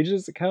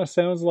stages, it kind of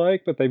sounds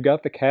like, but they've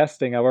got the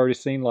casting. I've already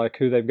seen like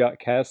who they've got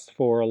cast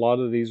for a lot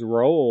of these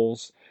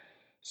roles.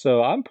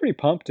 So I'm pretty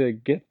pumped to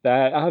get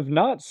that. I've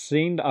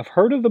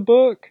heard of the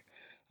book.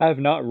 I have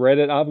not read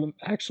it. I'm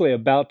actually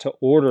about to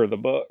order the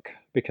book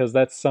because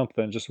that's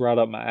something just right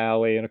up my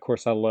alley. And of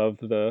course, I love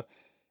the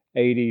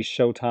 80s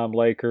Showtime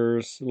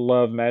Lakers,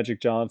 love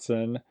Magic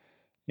Johnson.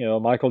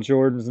 Michael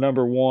Jordan's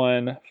number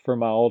one for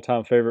my all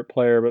time favorite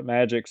player, but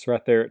Magic's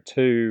right there at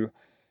two.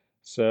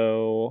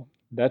 So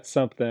that's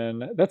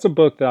a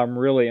book that I'm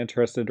really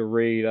interested to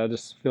read. I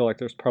just feel like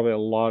there's probably a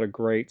lot of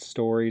great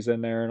stories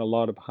in there and a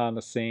lot of behind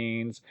the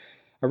scenes.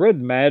 I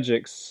read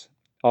Magic's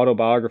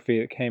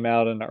autobiography that came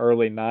out in the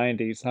early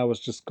 90s, and I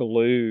was just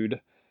glued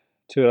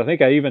to it. I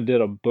think I even did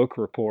a book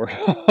report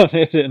on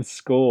it in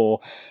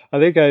school. I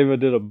think I even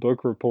did a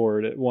book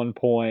report at one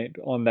point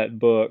on that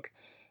book.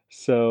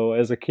 So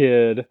as a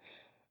kid,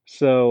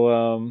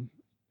 so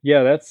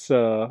yeah,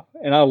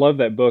 and I love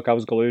that book. I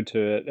was glued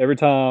to it. Every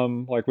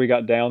time like we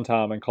got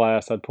downtime in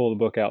class, I'd pull the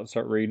book out and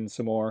start reading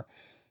some more,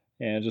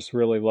 and just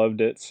really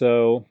loved it.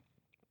 So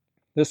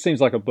this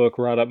seems like a book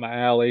right up my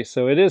alley.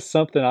 So it is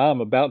something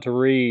I'm about to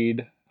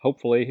read,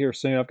 hopefully here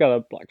soon. I've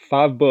got like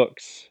 5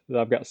 books that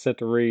I've got set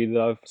to read.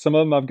 Some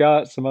of them I've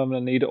got, some of them I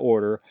need to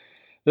order.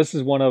 This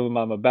is one of them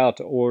I'm about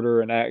to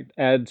order and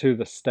add to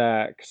the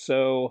stack.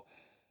 So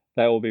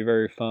That will be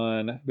very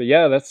fun. But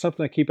yeah, that's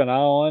something to keep an eye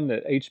on,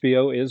 that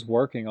HBO is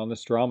working on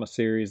this drama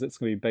series that's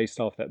going to be based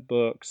off that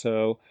book.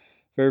 So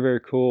very, very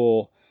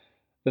cool.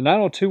 The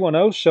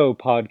 90210 Show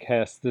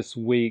podcast this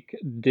week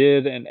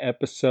did an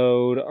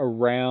episode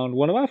around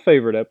one of my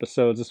favorite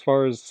episodes as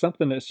far as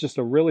something that's just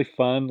a really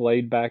fun,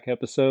 laid back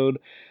episode.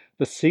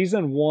 The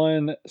season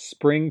one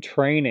spring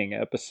training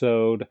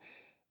episode.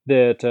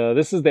 That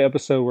this is the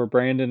episode where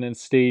Brandon and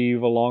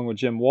Steve, along with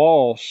Jim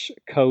Walsh,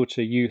 coach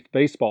a youth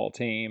baseball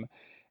team.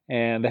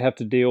 And they have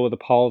to deal with the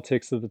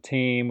politics of the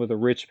team, with the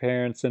rich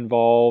parents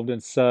involved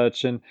and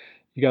such. And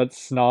you got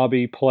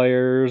snobby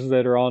players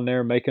that are on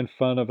there making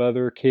fun of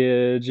other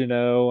kids,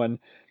 and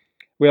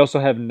we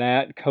also have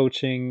Nat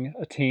coaching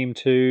a team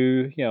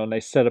too, and they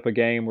set up a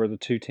game where the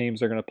two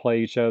teams are going to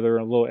play each other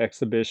in a little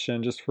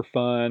exhibition just for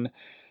fun.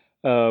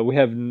 We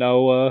have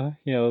Noah,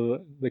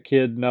 the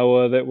kid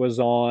Noah that was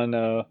on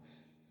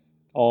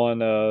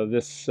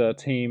this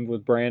team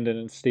with Brandon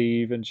and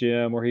Steve and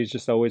Jim, where he's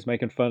just always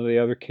making fun of the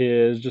other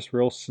kids, just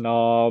real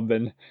snob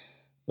and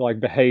like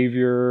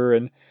behavior.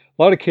 And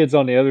a lot of kids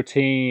on the other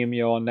team,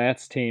 on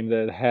Nat's team,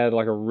 that had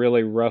like a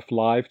really rough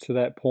life to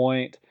that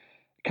point.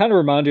 Kind of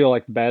remind you of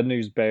like Bad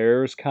News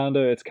Bears, kind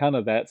of. It's kind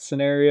of that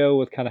scenario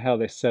with kind of how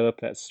they set up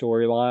that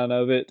storyline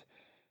of it,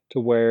 to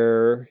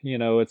where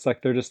it's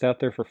like they're just out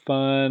there for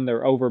fun.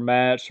 They're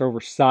overmatched,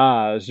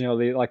 oversized.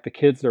 They like the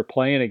kids they're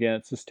playing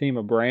against. This team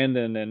of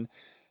Brandon and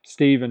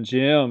Steve and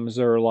Jim's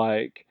are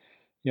like,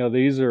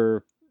 these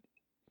are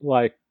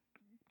like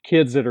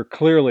kids that are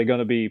clearly going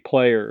to be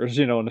players.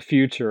 In the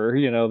future.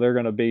 They're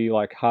going to be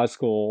like high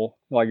school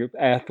like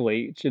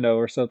athletes.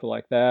 Or something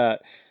like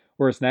that.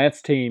 Whereas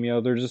Nat's team,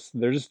 they're just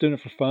doing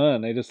it for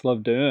fun. They just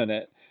love doing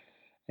it.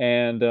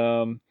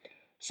 And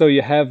so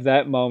you have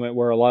that moment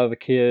where a lot of the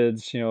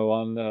kids,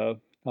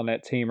 on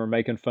that team are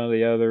making fun of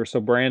the others. So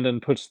Brandon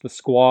puts the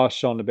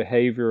squash on the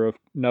behavior of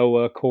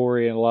Noah,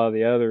 Corey, and a lot of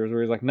the others,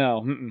 where he's like,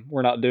 "No,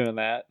 we're not doing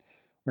that.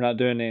 We're not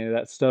doing any of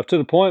that stuff." To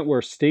the point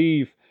where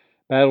Steve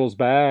battles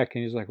back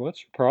and he's like,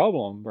 "What's your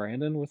problem,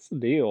 Brandon? What's the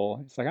deal?"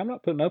 He's like, "I'm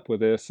not putting up with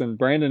this." And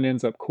Brandon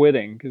ends up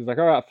quitting. He's like,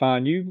 "All right,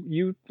 fine.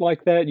 You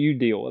like that? You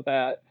deal with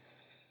that."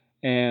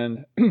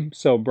 And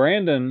so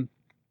Brandon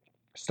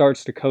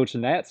starts to coach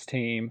Nat's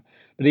team,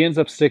 but he ends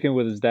up sticking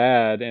with his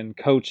dad and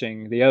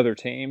coaching the other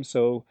team.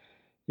 So,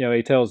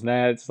 he tells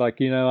Nat, it's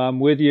like, I'm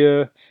with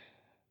you.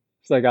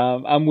 It's like,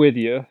 I'm with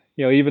you.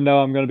 Even though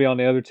I'm going to be on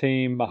the other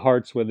team, my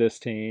heart's with this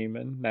team.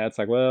 And Nat's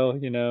like, well,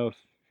 if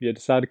you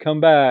decide to come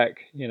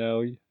back,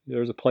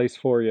 there's a place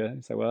for you.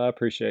 He's like, well, I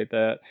appreciate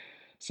that.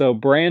 So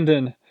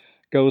Brandon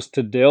goes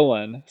to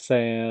Dylan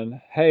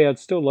saying, "Hey, I'd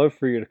still love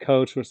for you to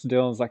coach." Which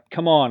Dylan's like,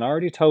 "Come on, I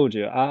already told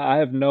you. I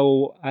have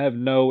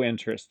no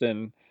interest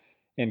in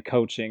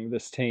coaching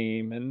this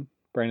team." And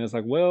Brandon's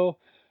like, "Well,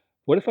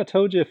 what if I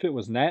told you if it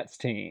was Nat's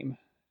team?"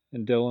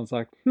 And Dylan's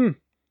like,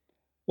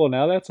 "Well,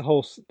 now that's a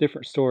whole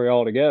different story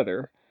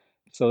altogether."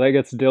 So that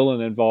gets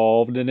Dylan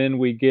involved. And then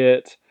we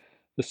get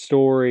the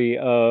story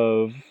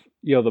of,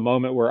 the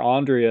moment where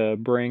Andrea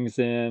brings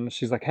in,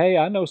 she's like, "Hey,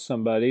 I know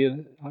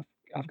somebody.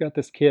 I've got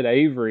this kid,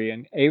 Avery,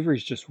 and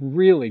Avery's just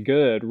really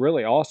good,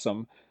 really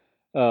awesome.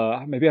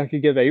 Maybe I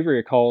could give Avery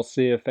a call,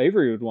 see if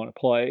Avery would want to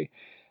play."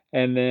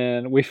 And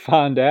then we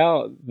find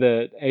out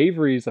that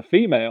Avery's a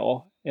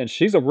female and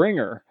she's a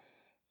ringer,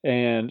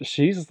 and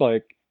she's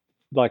like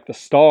the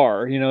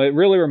star. It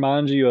really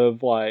reminds you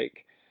of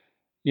like,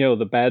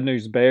 the Bad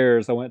News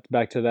Bears. I went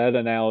back to that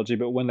analogy,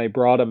 but when they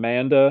brought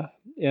Amanda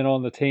in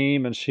on the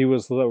team and she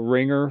was the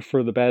ringer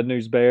for the Bad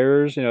News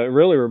Bears, it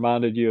really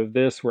reminded you of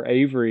this, where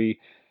Avery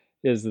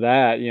is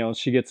that.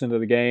 She gets into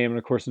the game and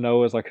of course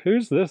Noah's like,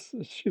 "Who's this?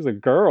 She's a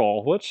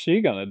girl. What's she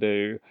gonna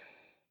do?"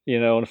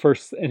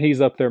 And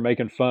he's up there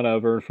making fun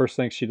of her. And first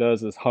thing she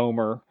does is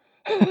homer.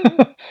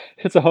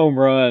 It's a home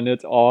run.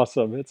 It's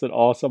awesome. It's an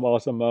awesome,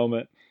 awesome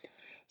moment.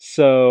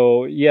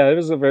 So yeah, it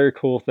was a very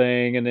cool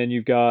thing. And then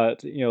you've got,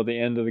 the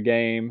end of the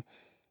game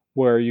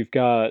where you've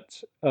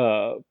got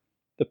the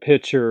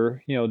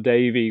pitcher,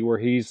 Davy, where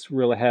he's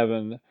really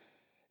having,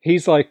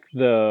 he's like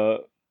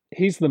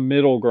he's the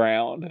middle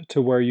ground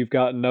to where you've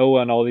got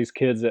Noah and all these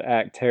kids that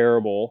act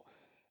terrible.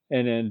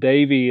 And then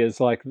Davy is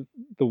like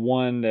the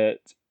one that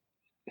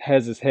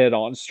has his head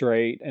on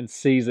straight and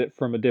sees it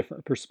from a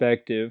different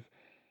perspective.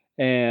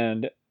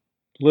 And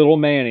little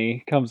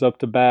Manny comes up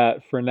to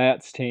bat for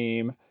Nat's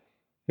team,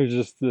 who's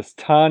just this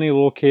tiny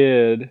little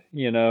kid,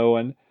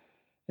 and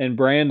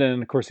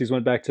Brandon, of course, he's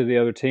went back to the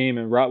other team,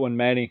 and right when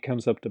Manny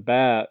comes up to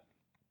bat,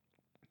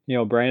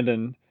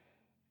 Brandon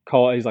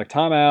he's like,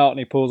 "Timeout," and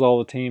he pulls all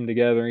the team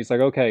together, and he's like,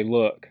 "Okay,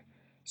 look,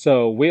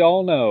 so we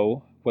all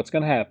know what's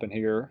going to happen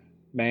here.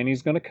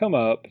 Manny's going to come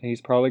up, and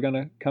he's probably going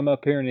to come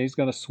up here, and he's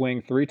going to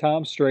swing 3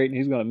 times straight, and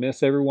he's going to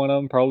miss every one of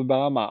them probably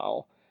by a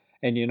mile.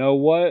 And you know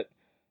what?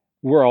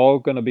 We're all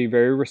going to be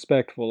very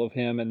respectful of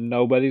him, and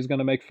nobody's going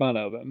to make fun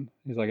of him."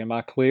 He's like, "Am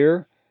I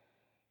clear?"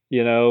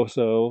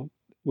 So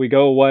we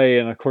go away,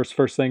 and of course,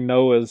 first thing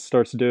Noah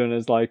starts doing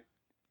is like,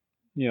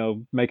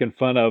 making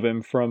fun of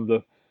him from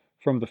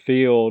the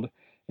field.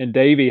 And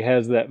Davy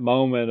has that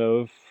moment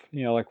of,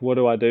 like, what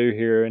do I do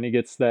here? And he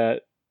gets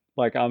that,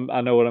 like, I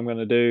know what I'm going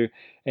to do.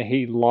 And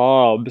he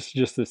lobs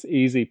just this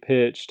easy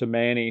pitch to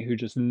Manny, who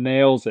just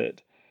nails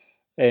it.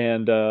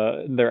 And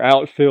their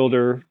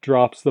outfielder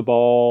drops the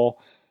ball.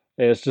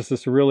 And it's just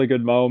this really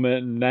good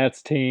moment, and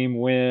Nat's team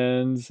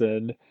wins.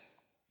 And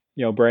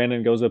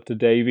Brandon goes up to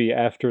Davey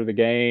after the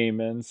game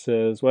and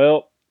says,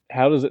 "Well,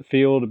 how does it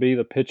feel to be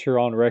the pitcher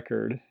on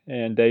record?"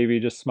 And Davey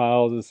just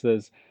smiles and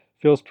says,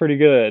 "Feels pretty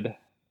good."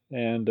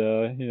 And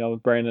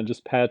Brandon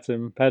just pats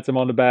him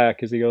on the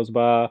back as he goes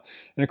by.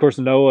 And of course,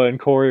 Noah and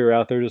Corey are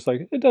out there just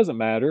like, "It doesn't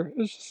matter.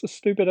 It's just a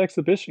stupid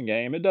exhibition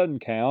game. It doesn't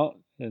count."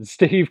 And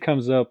Steve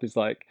comes up. He's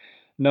like,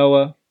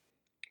 "Noah,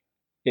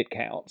 it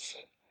counts."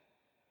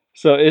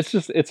 So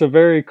it's a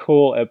very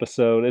cool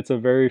episode. It's a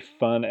very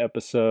fun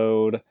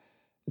episode.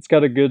 It's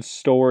got a good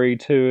story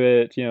to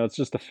it. It's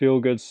just a feel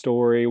good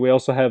story. We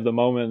also have the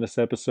moment in this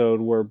episode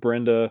where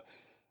Brenda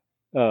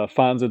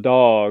finds a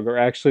dog, or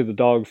actually the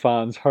dog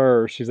finds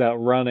her. She's out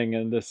running,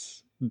 and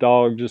this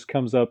dog just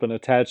comes up and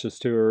attaches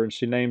to her, and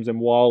she names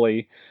him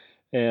Wally.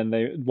 And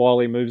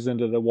Wally moves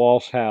into the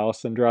Walsh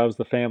house and drives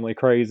the family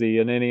crazy,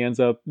 and then he ends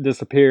up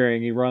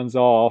disappearing. He runs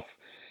off,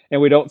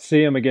 and we don't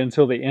see him again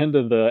until the end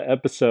of the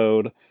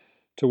episode,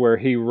 to where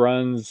he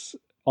runs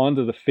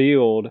onto the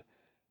field,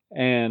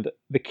 and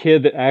the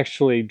kid that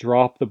actually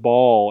dropped the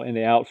ball in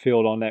the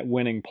outfield on that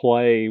winning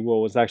play,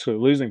 well, was actually a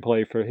losing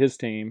play for his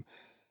team.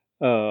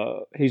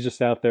 He's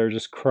just out there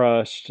just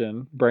crushed,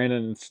 and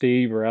Brandon and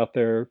Steve are out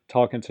there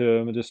talking to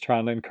him and just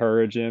trying to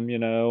encourage him,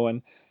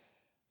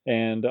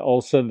 and all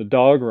of a sudden the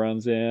dog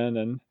runs in,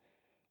 and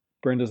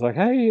Brenda's like,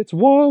 "Hey, it's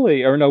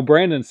Wally." Or no,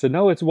 Brandon said,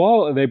 "No, it's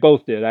Wally." They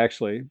both did,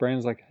 actually.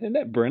 Brandon's like, "Isn't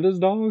that Brenda's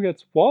dog?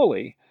 It's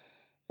Wally."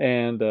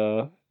 And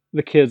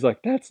the kid's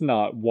like, "That's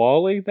not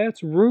Wally.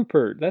 That's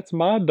Rupert. That's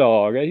my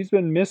dog. He's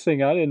been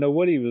missing. I didn't know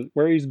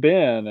where he's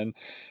been." And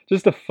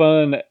just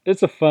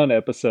it's a fun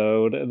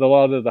episode. A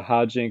lot of the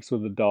hijinks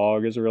with the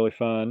dog is really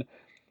fun.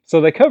 So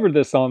they covered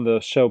this on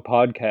the show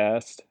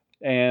podcast.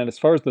 And as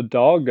far as the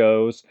dog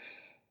goes,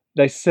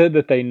 they said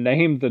that they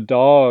named the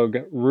dog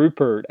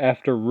Rupert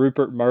after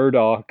Rupert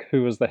Murdoch,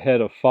 who was the head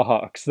of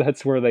Fox.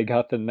 That's where they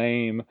got the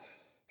name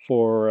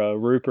for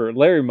Rupert.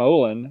 Larry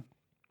Mullen,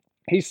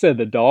 he said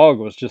the dog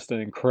was just an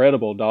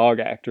incredible dog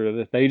actor,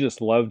 that they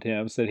just loved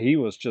him, said he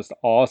was just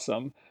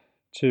awesome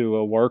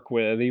to work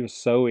with. He was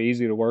so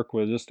easy to work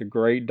with, just a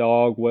great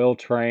dog, well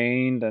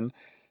trained, and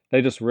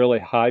they just really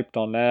hyped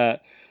on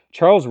that.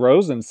 Charles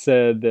Rosen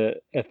said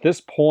that at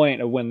this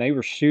point of when they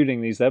were shooting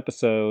these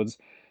episodes,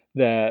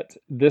 that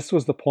this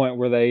was the point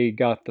where they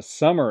got the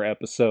summer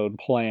episode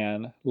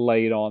plan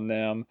laid on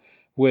them,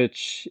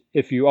 which,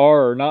 if you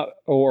are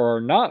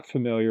not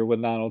familiar with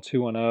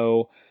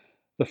 90210,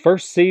 the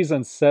first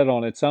season set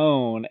on its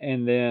own,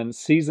 and then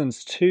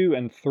seasons 2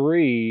 and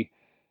 3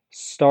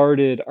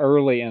 started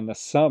early in the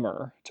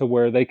summer, to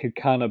where they could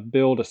kind of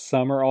build a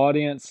summer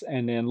audience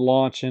and then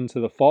launch into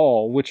the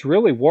fall, which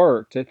really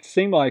worked. It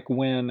seemed like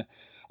I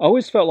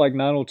always felt like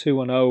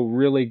 90210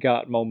 really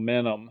got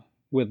momentum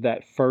with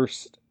that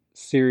first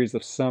series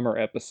of summer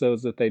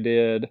episodes that they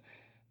did.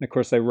 And of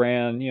course, they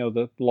ran,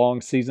 the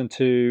long season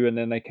 2, and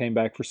then they came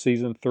back for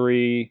season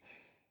 3,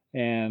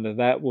 and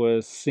that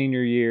was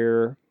senior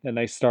year, and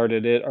they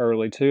started it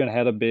early too, and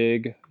had a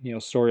big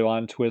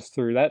storyline twist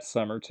through that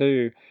summer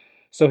too.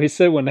 So he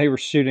said when they were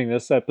shooting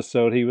this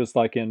episode, he was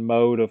like in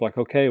mode of like,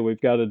 okay,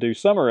 we've got to do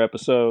summer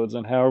episodes,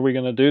 and how are we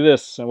going to do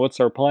this, and what's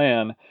our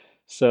plan?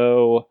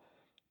 So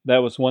that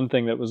was one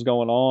thing that was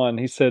going on.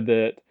 He said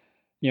that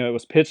it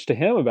was pitched to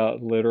him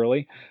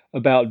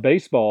about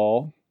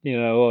baseball,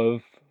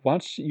 of, why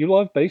don't you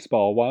love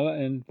baseball,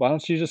 why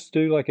don't you just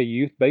do like a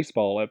youth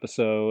baseball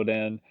episode?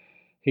 And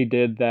he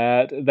did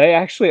that. They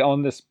actually,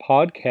 on this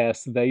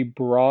podcast, they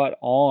brought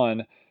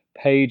on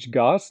Paige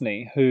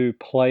Gosney, who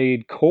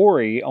played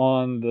Corey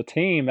on the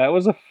team. That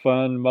was a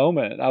fun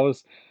moment. I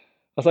was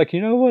like, you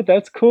know what?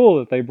 That's cool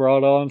that they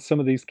brought on some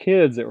of these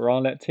kids that were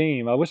on that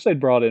team. I wish they'd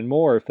brought in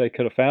more if they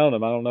could have found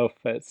them. I don't know if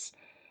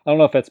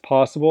that's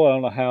possible. I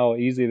don't know how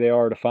easy they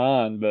are to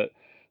find, but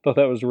I thought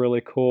that was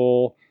really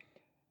cool.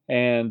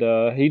 And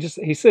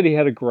he said he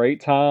had a great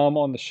time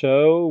on the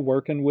show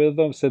working with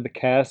them. Said the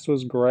cast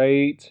was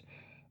great.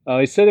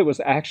 He said it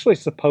was actually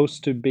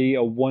supposed to be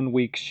a 1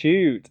 week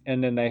shoot,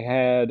 and then they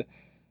had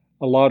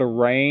a lot of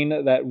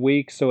rain that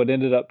week, so it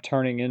ended up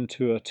turning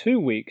into a 2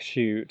 week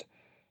shoot.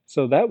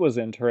 So that was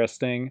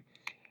interesting.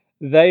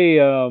 They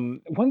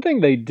one thing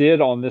they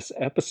did on this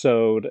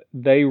episode,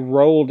 they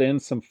rolled in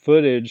some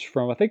footage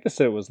from, I think they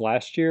said it was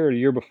last year or the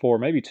year before,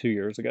 maybe 2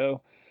 years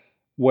ago,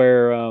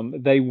 where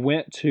they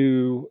went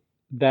to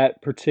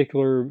that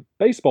particular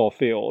baseball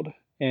field,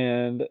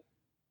 and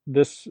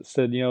this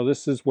said,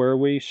 this is where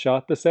we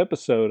shot this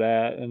episode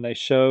at, and they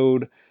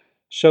showed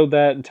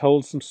that and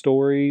told some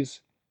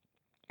stories,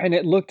 and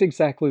it looked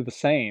exactly the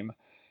same.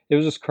 It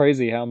was just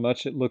crazy how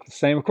much it looked the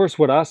same. Of course,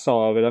 what I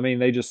saw of it, I mean,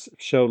 they just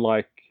showed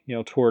like,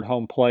 toward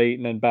home plate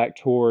and then back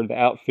toward the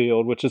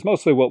outfield, which is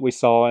mostly what we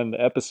saw in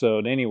the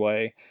episode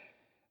anyway.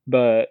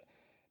 But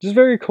Just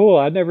very cool.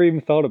 I'd never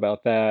even thought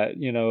about that,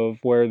 of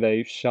where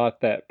they shot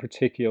that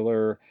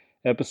particular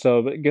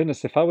episode. But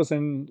goodness, if I was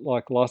in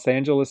like Los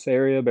Angeles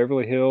area,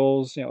 Beverly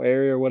Hills,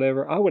 area or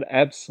whatever, I would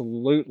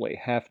absolutely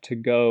have to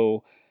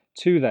go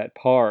to that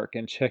park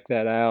and check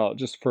that out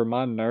just for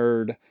my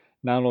nerd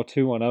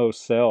 90210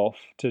 self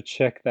to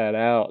check that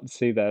out and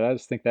see that. I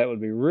just think that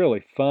would be really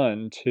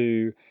fun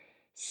to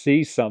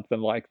see something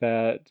like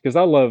that because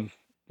I love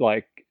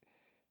like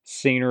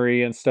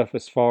scenery and stuff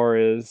as far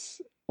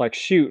as like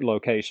shoot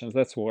locations.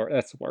 That's the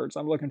words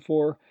I'm looking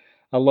for.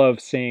 I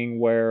love seeing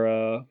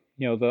where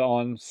the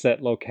on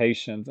set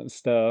locations and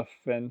stuff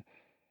and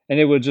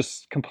it would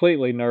just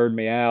completely nerd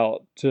me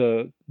out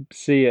to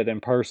see it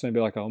in person and be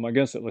like, oh my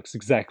goodness, it looks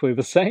exactly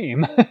the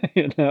same.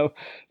 That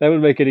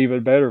would make it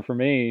even better for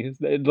me.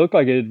 It looked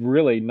like it had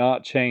really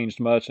not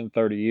changed much in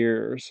 30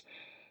 years.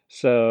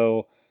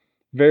 So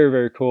very,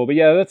 very cool. But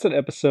yeah, that's an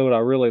episode I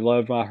really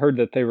loved. When I heard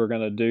that they were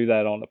going to do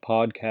that on the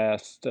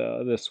podcast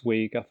this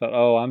week, I thought,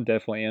 oh, I'm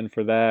definitely in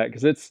for that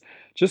because it's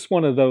just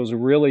one of those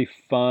really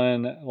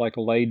fun, like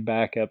laid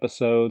back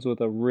episodes with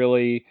a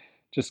really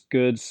just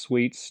good,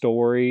 sweet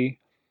story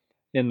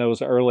in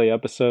those early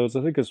episodes.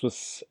 I think this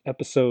was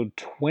episode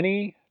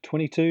 20,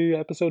 22,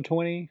 episode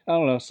 20. I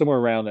don't know, somewhere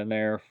around in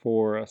there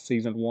for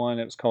season one.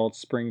 It was called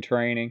Spring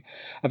Training.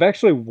 I've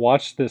actually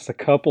watched this a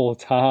couple of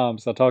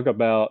times. I talk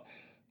about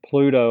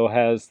Pluto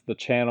has the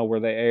channel where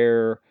they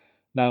air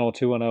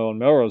 90210 on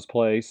Melrose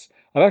Place.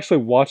 I've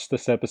actually watched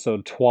this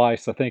episode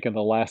twice, I think, in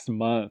the last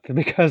month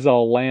because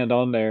I'll land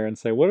on there and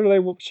say, what are they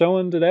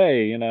showing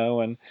today?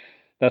 And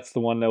that's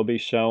the one they'll be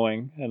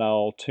showing, and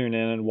I'll tune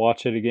in and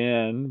watch it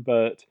again.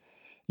 But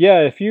yeah,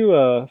 if you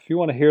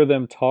want to hear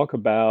them talk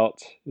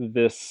about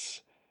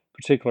this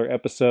particular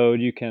episode,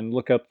 you can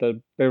look up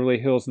the Beverly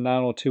Hills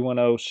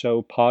 90210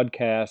 show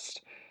podcast.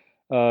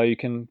 You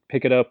can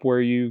pick it up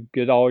where you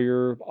get all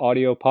your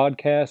audio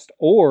podcast,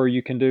 or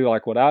you can do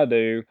like what I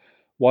do,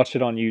 watch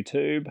it on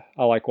YouTube.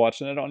 I like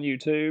watching it on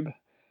YouTube.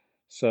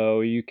 So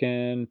you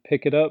can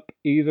pick it up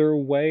either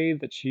way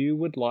that you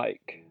would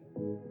like.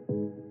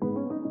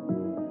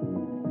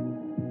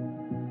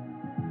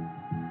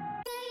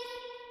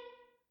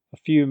 A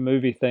few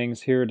movie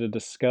things here to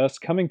discuss.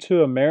 Coming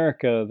to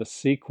America, the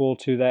sequel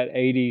to that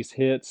 80s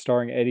hit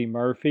starring Eddie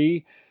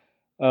Murphy,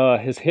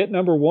 has hit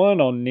number one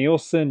on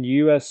Nielsen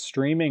US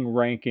streaming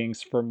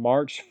rankings for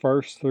March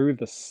 1st through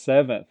the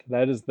 7th.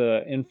 That is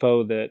the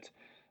info that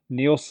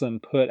Nielsen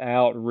put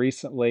out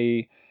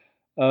recently.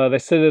 They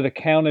said it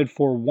accounted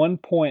for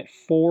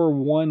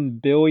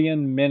 1.41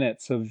 billion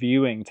minutes of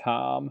viewing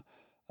time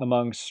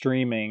among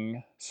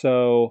streaming.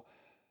 So,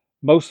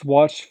 most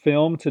watched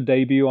film to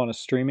debut on a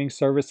streaming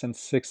service in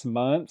 6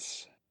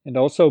 months. And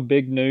also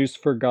big news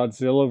for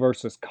Godzilla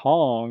vs.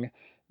 Kong.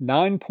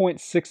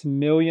 $9.6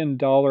 million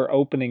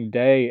opening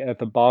day at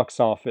the box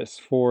office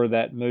for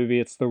that movie.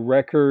 It's the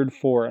record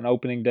for an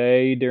opening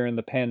day during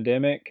the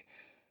pandemic.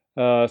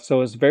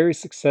 So it's very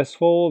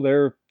successful.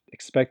 They're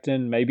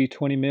expecting maybe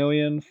 20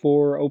 million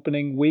for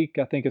opening week.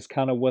 I think is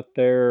kind of what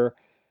they're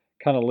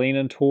kind of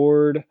leaning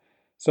toward.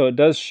 So it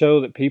does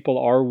show that people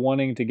are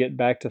wanting to get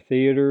back to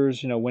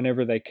theaters,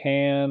 whenever they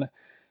can.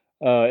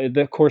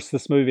 Of course,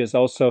 this movie is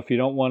also, if you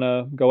don't want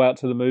to go out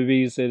to the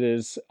movies, it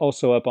is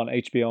also up on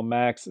HBO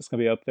Max. It's going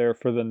to be up there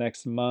for the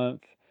next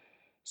month.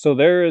 So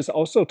there is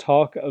also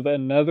talk of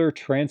another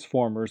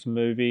Transformers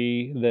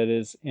movie that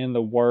is in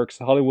the works.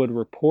 The Hollywood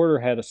Reporter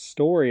had a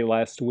story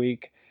last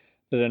week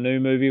that a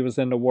new movie was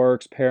in the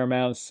works.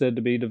 Paramount is said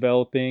to be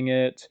developing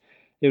it.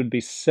 It would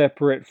be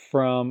separate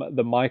from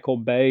the Michael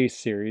Bay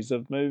series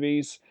of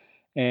movies.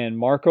 And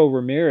Marco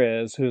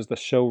Ramirez, who's the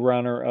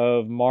showrunner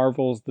of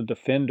Marvel's The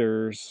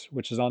Defenders,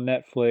 which is on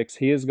Netflix,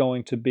 he is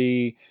going to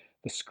be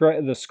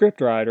the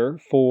script writer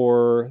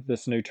for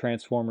this new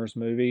Transformers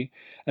movie.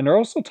 And they're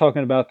also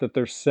talking about that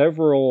there's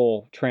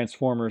several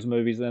Transformers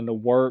movies in the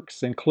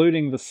works,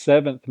 including the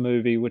seventh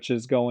movie, which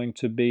is going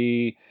to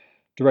be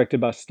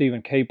directed by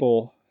Stephen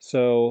Caple.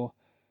 So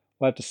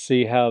we'll have to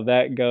see how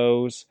that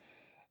goes.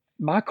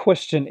 My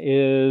question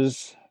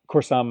is, of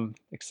course, I'm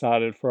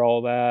excited for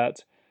all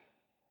that.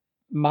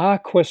 My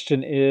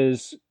question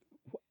is,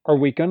 are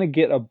we going to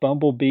get a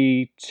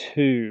Bumblebee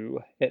 2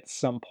 at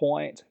some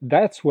point?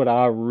 That's what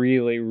I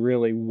really,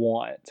 really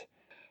want.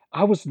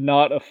 I was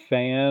not a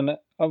fan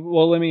of,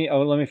 well, let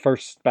me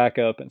first back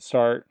up and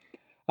start.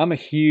 I'm a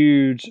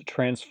huge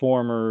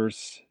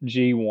Transformers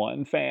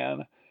G1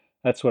 fan.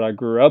 That's what I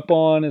grew up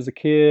on as a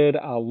kid.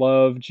 I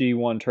love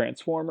G1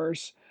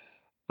 Transformers.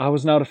 I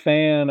was not a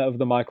fan of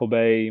the Michael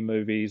Bay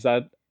movies.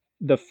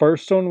 The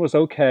first one was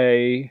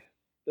okay.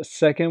 The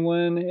second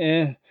one,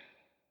 eh.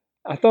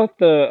 I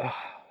thought of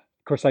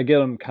course, I get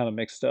them kind of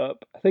mixed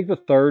up. I think the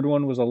third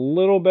one was a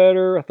little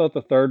better. I thought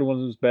the third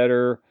one was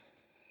better.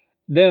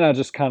 Then I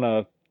just kind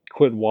of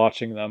quit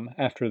watching them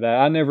after that.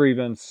 I never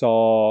even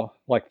saw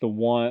like the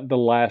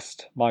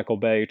last Michael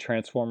Bay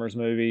Transformers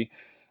movie.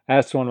 I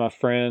asked one of my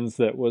friends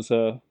that was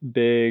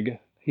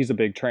he's a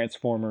big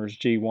Transformers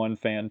G1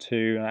 fan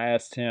too, and I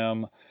asked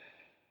him,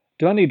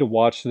 do I need to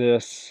watch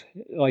this?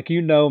 Like,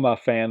 you know my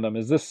fandom.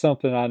 Is this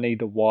something I need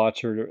to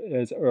watch,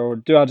 or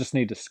do I just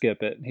need to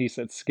skip it? He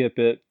said, skip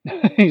it.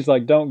 He's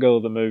like, don't go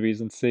to the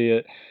movies and see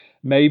it.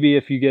 Maybe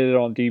if you get it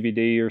on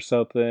DVD or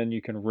something, you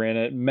can rent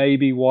it.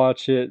 Maybe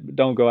watch it, but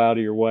don't go out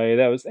of your way.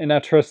 And I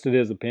trusted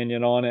his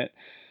opinion on it.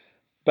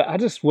 But I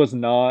just was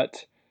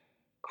not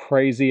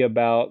crazy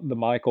about the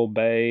Michael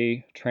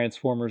Bay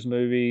Transformers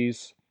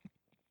movies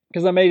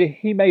because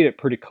he made it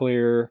pretty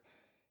clear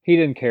he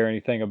didn't care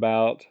anything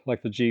about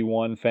like the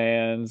G1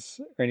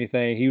 fans or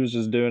anything. He was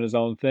just doing his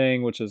own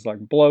thing, which is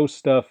like blow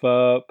stuff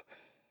up,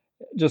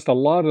 just a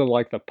lot of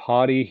like the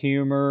potty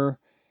humor.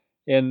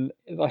 And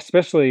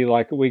especially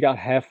like we got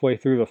halfway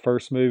through the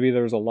first movie,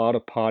 there was a lot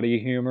of potty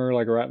humor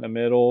like right in the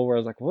middle where I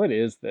was like, what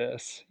is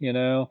this? You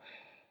know?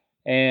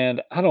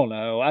 And I don't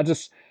know. I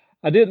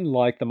didn't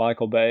like the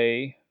Michael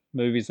Bay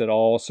movies at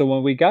all. So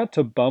when we got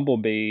to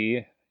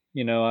Bumblebee,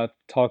 I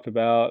talked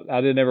about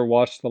I didn't ever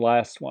watch the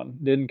last one.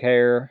 Didn't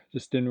care.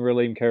 Just didn't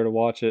really even care to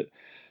watch it.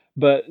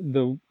 But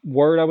the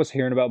word I was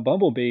hearing about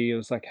Bumblebee, it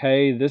was like,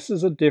 hey, this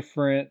is a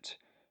different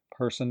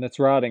person that's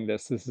writing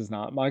this. This is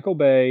not Michael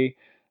Bay.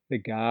 The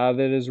guy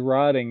that is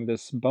writing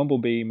this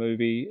Bumblebee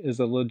movie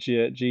is a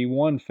legit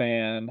G1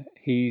 fan.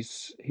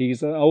 He's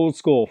an old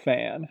school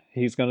fan.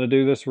 He's gonna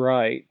do this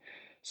right.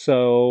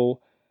 So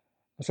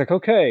I was like,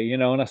 okay,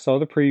 and I saw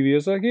the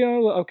previews, like,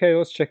 okay,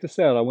 let's check this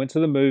out. I went to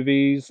the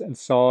movies and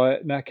saw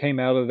it, and I came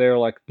out of there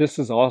like, this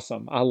is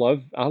awesome. I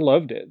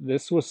loved it.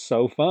 This was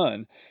so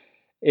fun.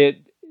 I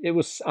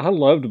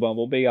loved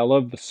Bumblebee. I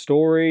loved the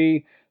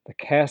story. The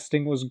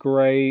casting was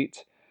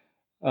great.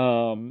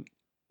 Um,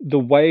 the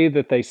way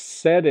that they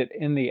set it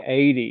in the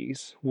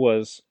 80s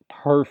was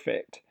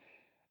perfect.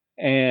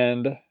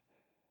 And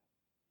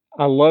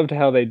I loved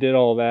how they did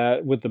all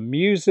that with the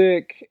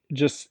music,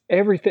 just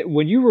everything.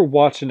 When you were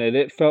watching it,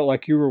 it felt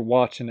like you were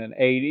watching an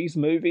 80s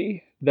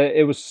movie. That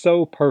it was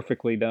so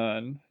perfectly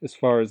done as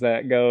far as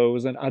that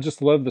goes. And I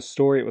just loved the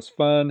story. It was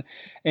fun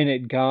and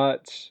it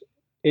got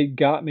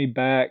me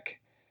back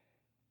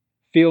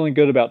feeling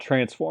good about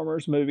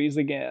Transformers movies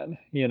again,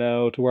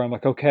 to where I'm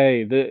like,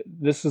 okay,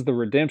 this is the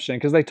redemption.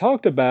 Because they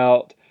talked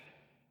about,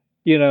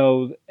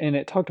 and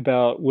it talked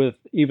about with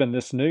even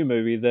this new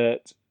movie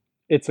that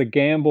it's a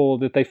gamble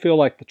that they feel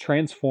like the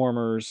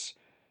Transformers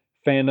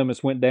fandom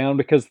has went down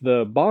because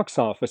the box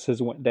office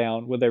has went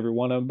down with every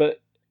one of them. But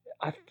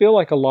I feel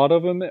like a lot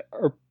of them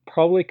are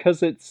probably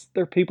because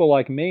they're people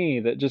like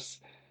me that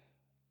just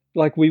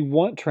like we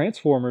want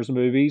Transformers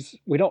movies.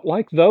 We don't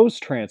like those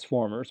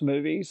Transformers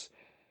movies.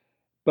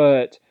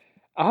 But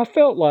I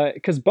felt like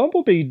because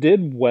Bumblebee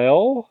did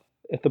well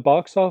at the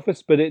box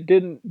office, but it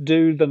didn't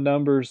do the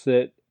numbers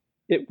that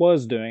it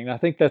was doing. I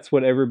think that's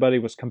what everybody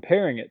was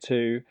comparing it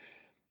to.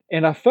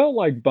 And I felt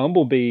like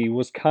Bumblebee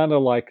was kind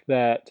of like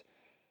that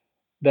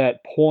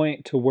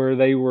point to where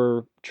they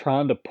were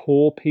trying to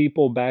pull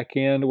people back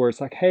in to where it's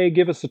like, hey,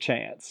 give us a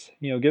chance.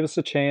 Give us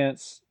a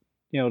chance,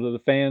 to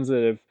the fans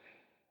that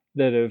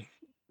have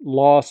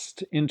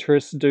lost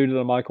interest due to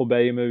the Michael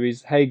Bay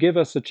movies. Hey, give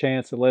us a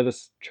chance and let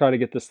us try to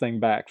get this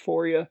thing back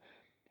for you.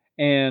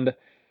 And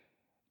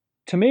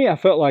to me, I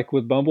felt like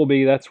with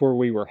Bumblebee, that's where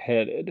we were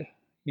headed.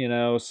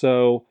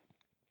 So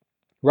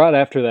right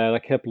after that, I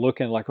kept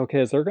looking like, okay,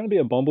 is there going to be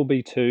a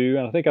Bumblebee 2?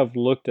 And I think I've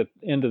looked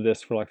into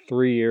this for like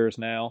 3 years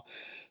now.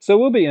 So it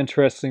will be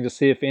interesting to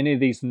see if any of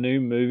these new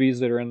movies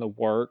that are in the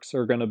works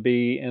are going to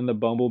be in the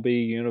Bumblebee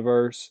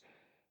universe.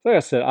 Like I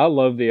said, I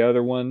love the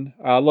other one.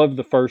 I love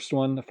the first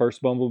one, the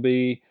first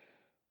Bumblebee.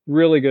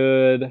 Really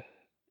good,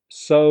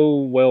 so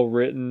well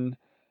written.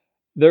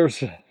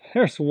 There's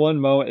there's one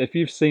moment. If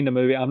you've seen the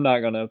movie, I'm not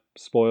gonna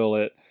spoil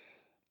it.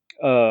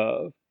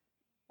 Uh,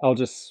 I'll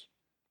just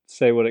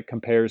say what it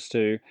compares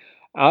to.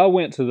 I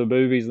went to the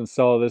movies and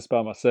saw this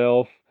by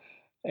myself,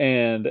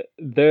 and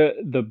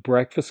the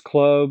Breakfast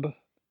Club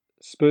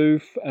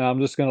spoof, and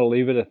I'm just gonna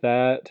leave it at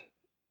that.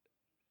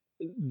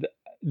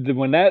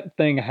 When that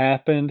thing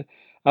happened,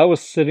 I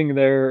was sitting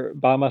there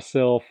by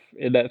myself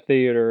in that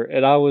theater,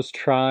 and I was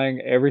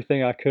trying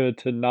everything I could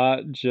to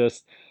not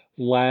just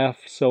laugh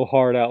so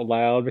hard out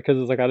loud because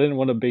it's like I didn't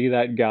want to be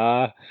that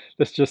guy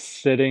that's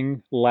just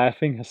sitting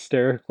laughing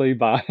hysterically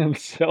by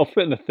himself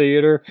in the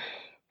theater.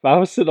 I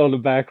was sitting on the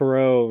back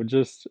row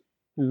just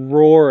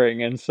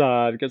roaring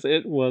inside because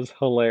it was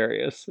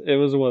hilarious. It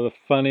was one of the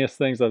funniest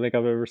things I think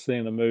I've ever seen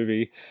in a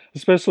movie,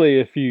 especially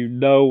if you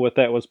know what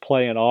that was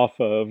playing off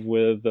of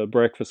with the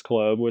Breakfast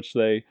Club, which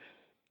they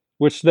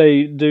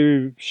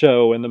do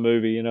show in the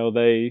movie.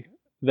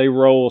 They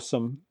roll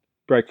some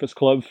Breakfast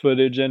Club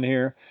footage in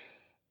here.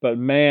 But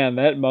man,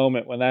 that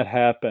moment when that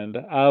happened,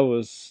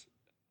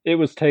 it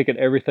was taking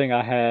everything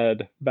I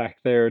had back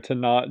there to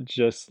not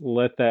just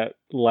let that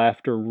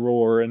laughter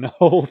roar in the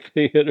whole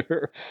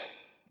theater.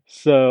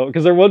 So,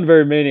 because there wasn't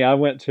very many, I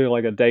went to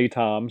like a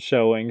daytime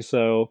showing,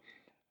 so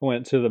I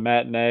went to the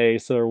matinee,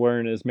 so there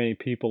weren't as many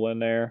people in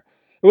there.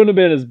 It wouldn't have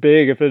been as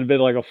big if it had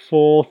been like a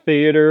full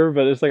theater,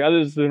 but it's like I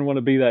just didn't want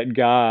to be that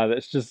guy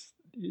that's just,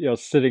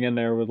 sitting in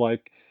there with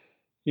like,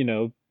 you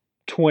know,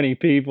 20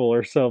 people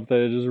or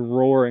something, just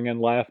roaring in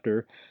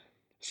laughter.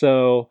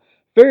 So,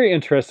 very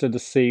interested to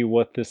see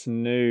what this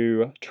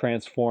new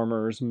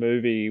Transformers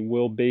movie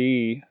will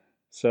be.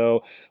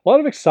 So, a lot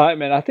of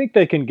excitement. I think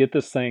they can get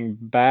this thing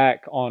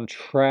back on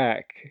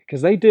track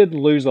because they did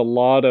lose a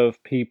lot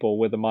of people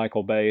with the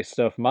Michael Bay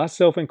stuff,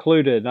 myself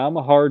included. And I'm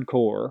a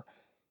hardcore,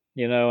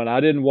 and I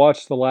didn't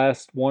watch the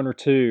last one or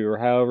two or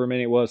however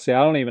many it was. See,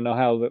 I don't even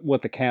know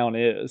what the count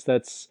is.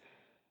 That's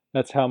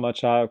how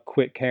much I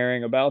quit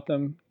caring about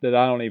them, that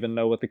I don't even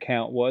know what the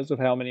count was of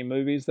how many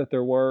movies that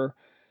there were.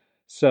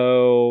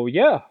 So,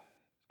 yeah,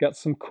 got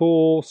some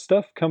cool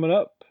stuff coming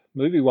up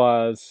movie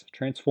wise.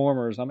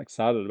 Transformers, I'm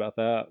excited about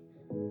that.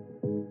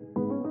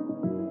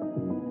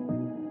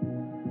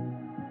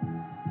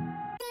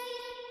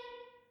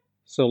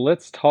 So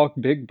let's talk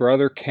Big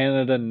Brother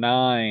Canada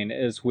 9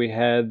 as we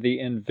had the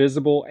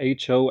Invisible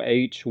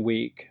HOH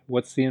week.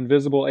 What's the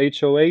Invisible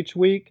HOH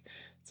week?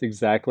 It's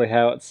exactly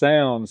how it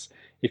sounds.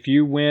 If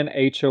you win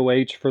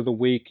HOH for the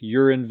week,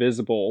 you're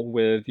invisible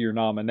with your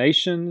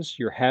nominations,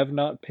 your have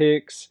not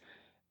picks.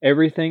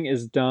 Everything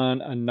is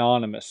done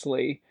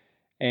anonymously,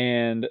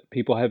 and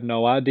people have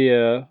no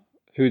idea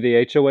who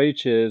the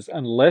HOH is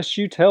unless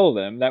you tell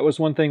them. That was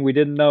one thing we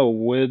didn't know.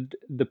 Would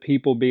the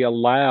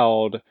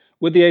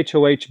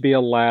HOH be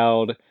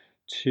allowed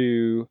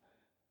to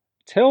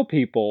tell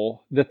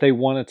people that they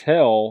want to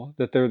tell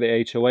that they're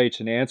the HOH?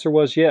 And the answer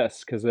was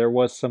yes, because there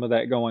was some of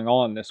that going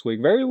on this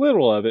week. Very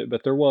little of it,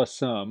 but there was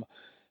some.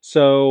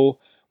 So,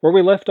 where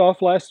we left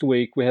off last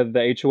week, we had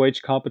the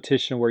HOH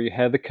competition where you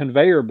had the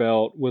conveyor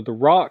belt with the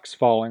rocks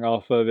falling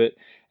off of it,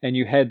 and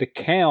you had to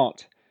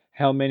count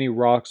how many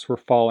rocks were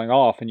falling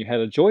off, and you had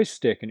a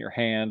joystick in your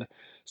hand.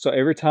 So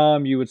every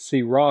time you would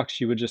see rocks,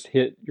 you would just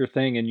hit your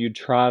thing and you'd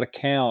try to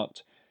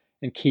count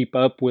and keep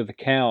up with the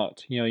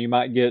count. You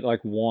might get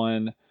like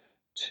one,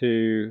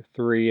 two,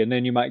 three, and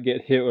then you might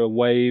get hit with a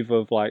wave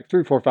of like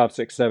three, four, five,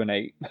 six, seven,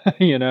 eight,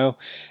 and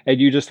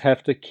you just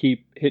have to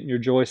keep hitting your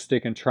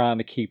joystick and trying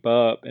to keep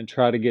up and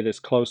try to get as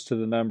close to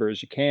the number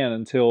as you can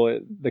until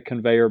the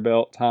conveyor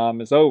belt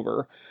time is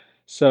over.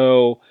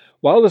 So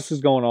while this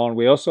is going on,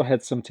 we also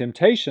had some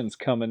temptations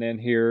coming in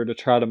here to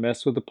try to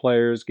mess with the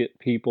players, get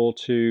people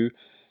to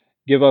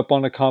give up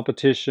on the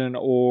competition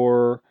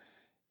or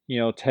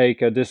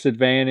take a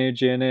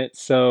disadvantage in it.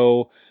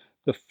 So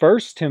the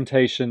first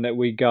temptation that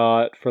we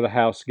got for the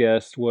house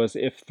guest was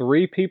if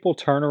three people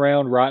turn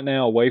around right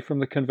now away from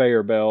the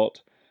conveyor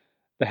belt,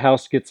 the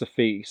house gets a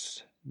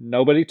feast.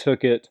 Nobody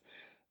took it.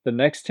 The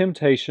next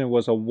temptation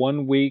was a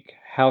 1 week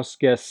house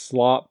guest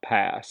slot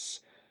pass,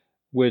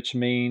 which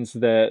means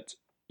that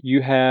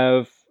you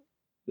have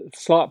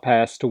slot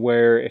pass to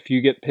where if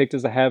you get picked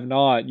as a have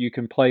not, you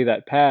can play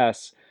that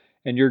pass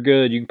and you're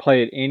good. You can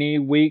play it any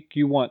week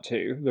you want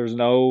to. There's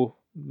no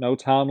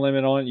time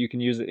limit on it. You can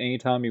use it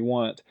anytime you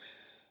want.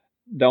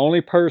 The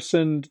only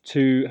person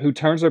who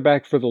turns their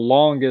back for the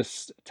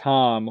longest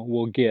time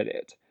will get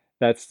it.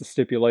 That's the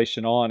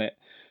stipulation on it.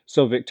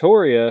 So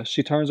Victoria,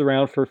 she turns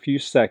around for a few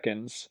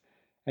seconds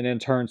and then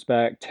turns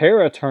back.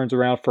 Tara turns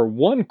around for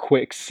one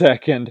quick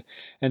second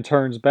and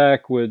turns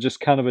back with just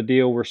kind of a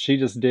deal where she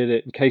just did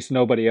it in case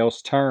nobody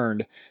else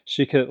turned.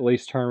 She could at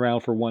least turn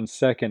around for 1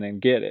 second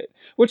and get it,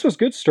 which was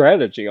good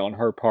strategy on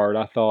her part,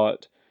 I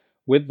thought,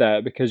 with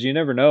that, because you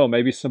never know.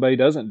 Maybe somebody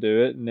doesn't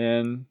do it and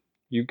then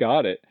you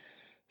got it.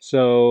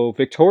 So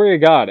Victoria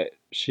got it.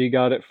 She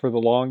got it for the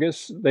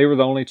longest. They were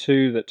the only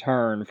two that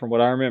turned, from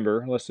what I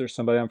remember, unless there's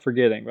somebody I'm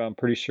forgetting, but I'm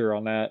pretty sure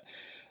on that.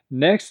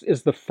 Next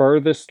is the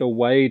furthest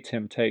away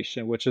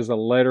temptation, which is a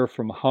letter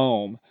from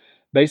home.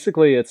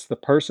 Basically, it's the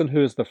person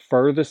who is the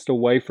furthest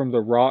away from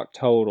the rock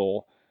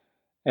total.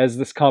 As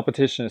this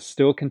competition is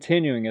still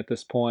continuing at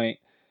this point,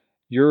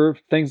 your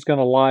thing's going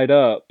to light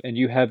up, and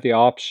you have the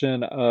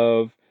option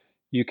of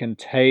you can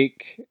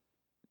take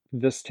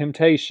this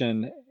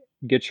temptation,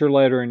 get your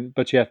letter,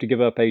 but you have to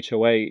give up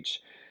HOH.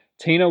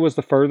 Tina was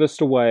the furthest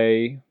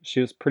away.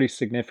 She was a pretty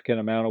significant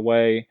amount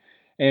away,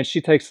 and she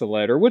takes the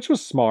letter, which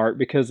was smart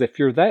because if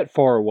you're that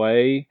far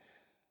away,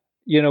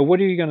 what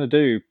are you going to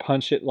do?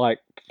 Punch it like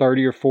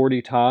 30 or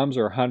 40 times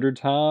or 100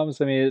 times?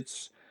 I mean,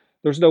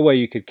 there's no way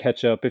you could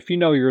catch up. If you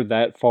know you're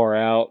that far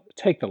out,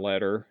 take the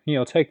letter.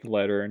 Take the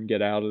letter and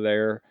get out of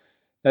there.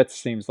 That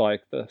seems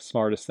like the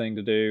smartest thing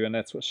to do, and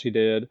that's what she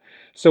did.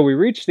 So we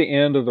reach the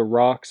end of the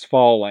rocks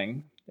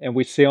falling, and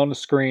we see on the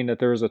screen that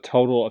there's a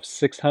total of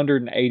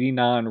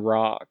 689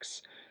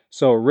 rocks.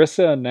 So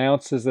Arissa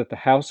announces that the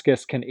house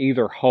guests can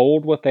either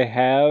hold what they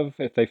have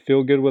if they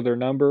feel good with their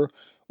number,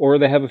 or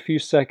they have a few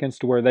seconds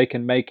to where they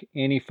can make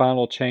any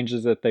final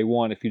changes that they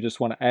want. If you just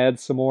want to add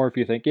some more, if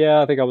you think,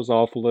 yeah, I think I was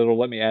off a little,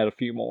 let me add a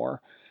few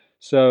more.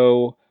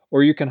 So,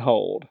 or you can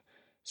hold.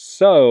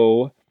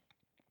 So,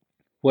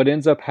 what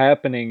ends up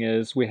happening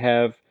is we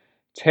have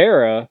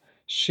Tara,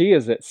 she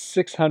is at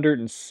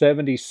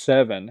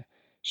 677.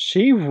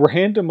 She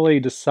randomly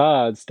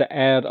decides to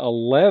add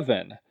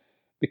 11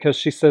 because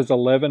she says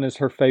 11 is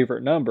her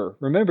favorite number.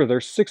 Remember,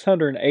 there's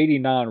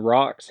 689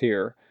 rocks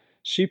here.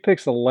 She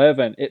picks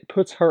 11. It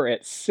puts her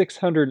at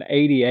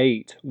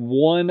 688,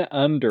 one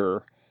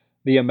under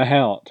the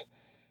amount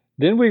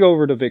Then we go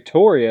over to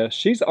Victoria.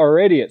 She's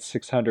already at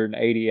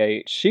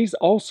 688. She's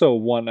also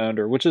one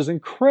under, which is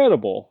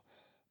incredible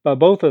by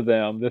both of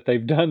them that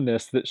they've done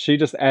this, that she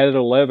just added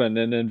 11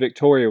 and then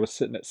Victoria was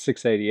sitting at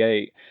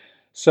 688.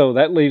 So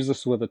that leaves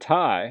us with a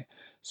tie.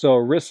 So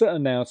Arissa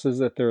announces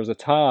that there's a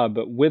tie,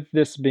 but with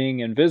this being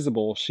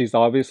invisible, she's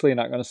obviously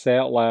not going to say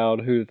out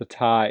loud who the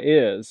tie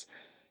is.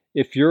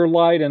 If your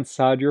light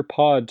inside your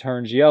pod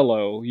turns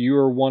yellow, you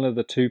are one of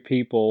the two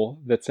people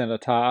that's in a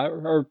tie.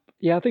 Or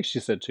yeah, I think she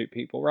said two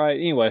people, right?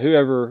 Anyway,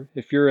 whoever,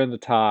 if you're in the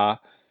tie,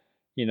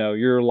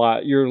 your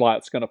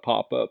light's going to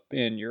pop up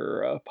in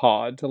your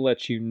pod to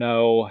let you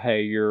know,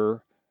 hey,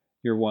 you're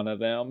one of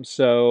them.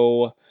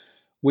 So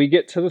we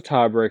get to the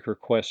tiebreaker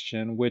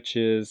question, which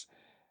is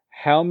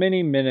how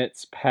many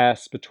minutes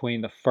pass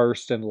between the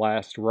first and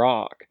last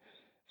rock?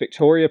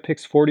 Victoria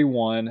picks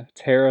 41,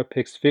 Tara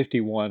picks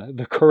 51.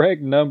 The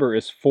correct number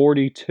is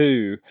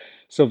 42.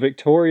 So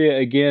Victoria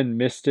again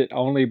missed it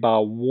only by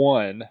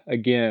one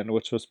again,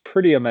 which was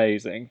pretty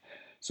amazing.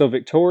 So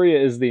Victoria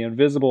is the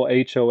invisible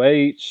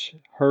HOH.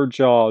 Her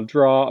jaw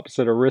drops,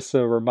 and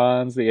Arissa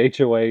reminds the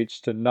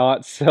HOH to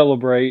not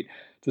celebrate,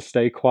 to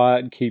stay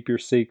quiet and keep your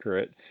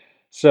secret.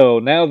 So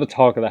now the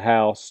talk of the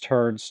house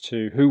turns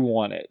to who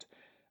won it.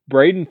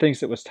 Braden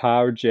thinks it was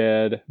Ty or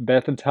Jed.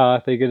 Beth and Ty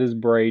think it is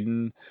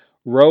Braden.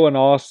 Roe and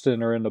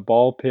Austin are in the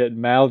ball pit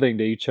mouthing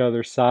to each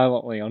other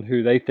silently on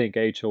who they think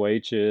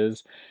HOH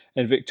is.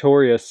 And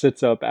Victoria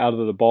sits up out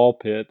of the ball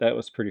pit. That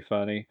was pretty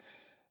funny.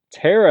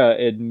 Tara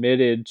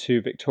admitted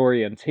to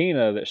Victoria and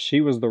Tina that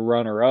she was the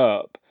runner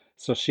up,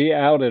 so she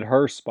outed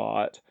her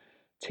spot.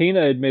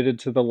 Tina admitted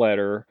to the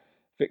letter.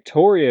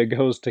 Victoria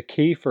goes to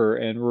Kiefer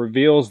and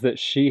reveals that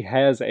she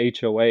has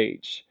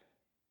HOH.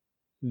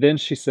 Then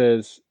she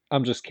says,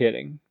 I'm just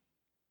kidding.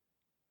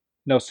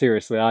 No,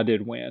 seriously, I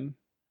did win.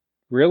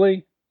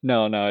 Really?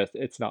 No, no,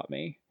 it's not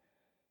me.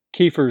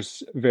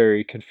 Kiefer's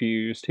very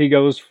confused. He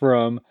goes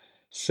from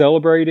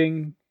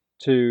celebrating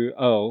to,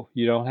 oh,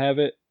 you don't have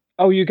it?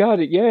 Oh, you got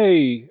it.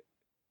 Yay.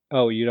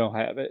 Oh, you don't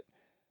have it.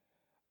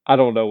 I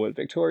don't know what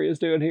Victoria's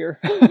doing here.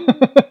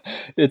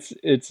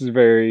 It's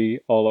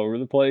very all over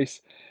the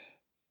place,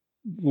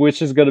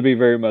 which is going to be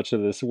very much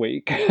of this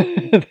week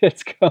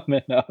that's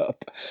coming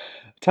up.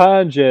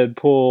 Ty and Jed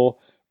pull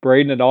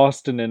Braden and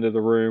Austin into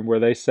the room where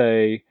they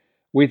say,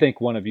 we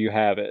think one of you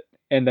have it.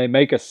 And they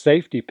make a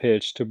safety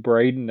pitch to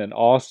Braden and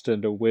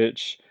Austin, to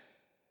which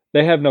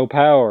they have no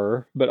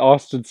power, but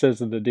Austin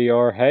says in the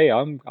DR, hey,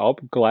 I'll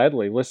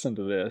gladly listen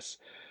to this.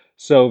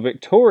 So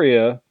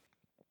Victoria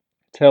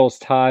tells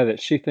Ty that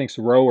she thinks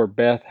Roe or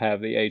Beth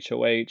have the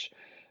HOH.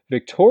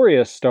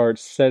 Victoria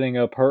starts setting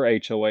up her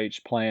HOH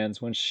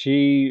plans when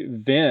she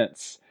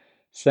vents,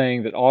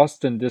 saying that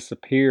Austin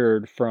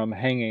disappeared from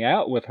hanging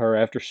out with her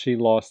after she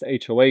lost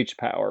HOH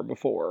power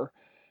before.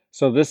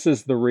 So this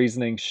is the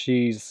reasoning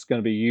she's going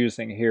to be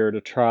using here to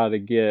try to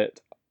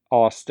get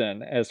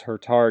Austin as her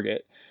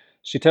target.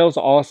 She tells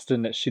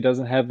Austin that she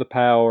doesn't have the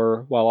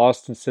power, while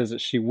Austin says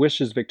that she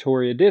wishes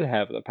Victoria did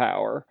have the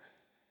power.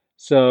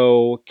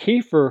 So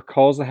Kiefer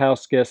calls the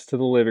house guests to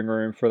the living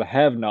room for the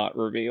have not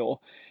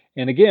reveal.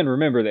 And again,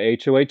 remember the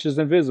HOH is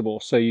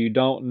invisible, so you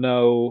don't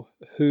know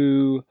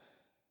who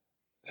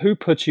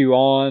put you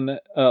on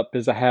up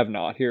as a have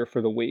not here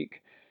for the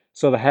week.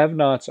 So the have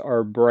nots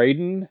are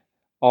Braden,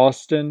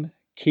 Austin,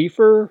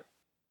 Kiefer,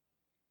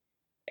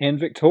 and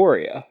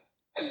Victoria.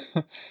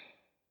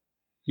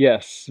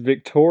 Yes,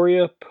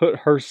 Victoria put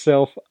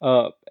herself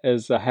up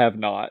as a have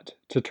not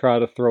to try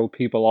to throw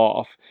people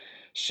off.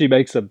 She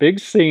makes a big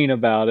scene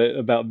about it,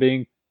 about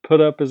being put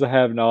up as a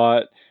have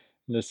not.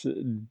 This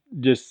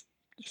just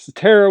it's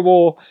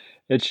terrible.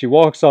 And she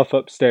walks off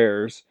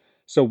upstairs.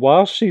 So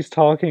while she's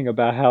talking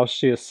about how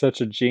she is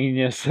such a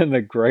genius and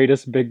the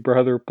greatest Big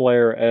Brother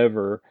player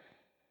ever,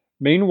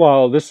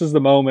 meanwhile, this is the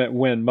moment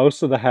when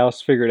most of the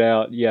house figured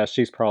out, yeah,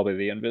 she's probably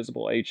the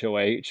invisible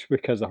HOH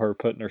because of her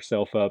putting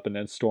herself up and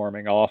then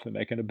storming off and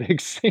making a big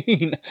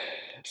scene.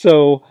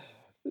 So,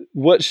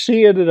 what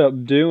she ended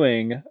up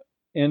doing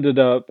ended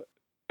up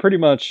pretty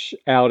much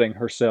outing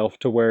herself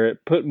to where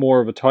it put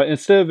more of a target.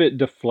 Instead of it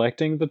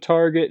deflecting the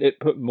target, it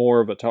put more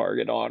of a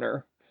target on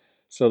her.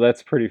 So,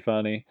 that's pretty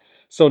funny.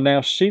 So,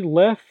 now she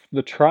left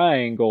the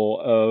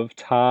triangle of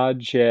Ty,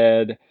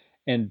 Jed,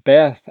 and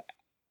Beth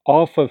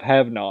off of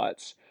have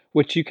nots,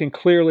 which you can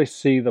clearly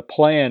see the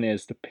plan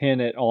is to pin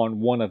it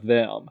on one of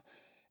them.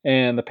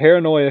 And the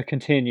paranoia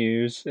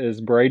continues as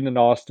Braden and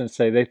Austin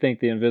say they think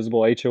the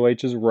invisible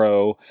HOH is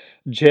Roe.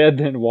 Jed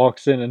then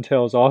walks in and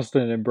tells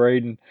Austin and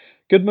Braden,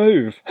 good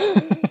move,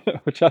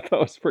 which I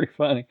thought was pretty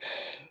funny.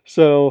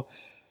 So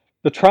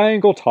the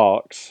triangle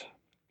talks,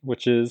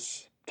 which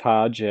is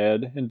Ty,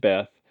 Jed, and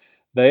Beth.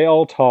 They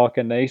all talk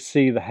and they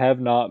see the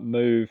have not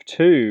move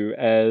too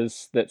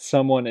as that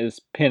someone is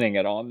pinning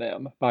it on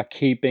them by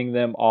keeping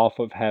them off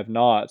of have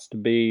nots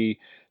to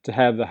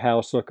have the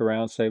house look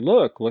around and say,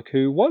 look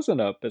who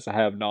wasn't up as a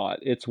have not.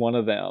 It's one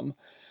of them.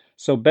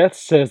 So Beth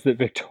says that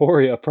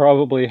Victoria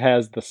probably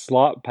has the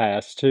slot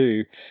pass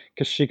too,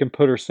 because she can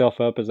put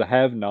herself up as a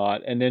have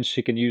not, and then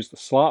she can use the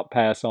slot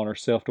pass on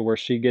herself to where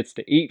she gets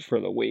to eat for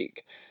the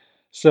week.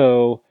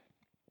 So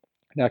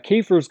now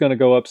Kiefer's going to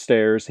go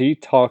upstairs. He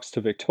talks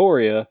to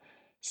Victoria,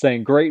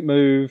 saying, "Great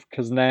move,"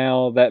 because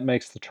now that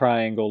makes the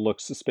triangle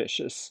look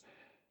suspicious.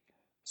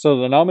 So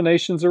the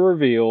nominations are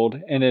revealed,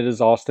 and it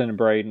is Austin and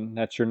Braden.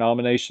 That's your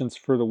nominations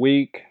for the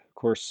week. Of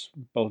course,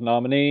 both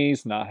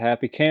nominees, not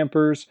happy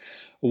campers.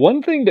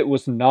 One thing that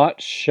was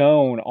not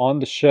shown on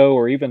the show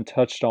or even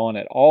touched on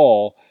at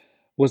all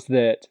was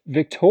that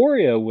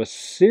Victoria was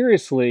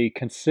seriously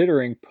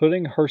considering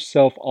putting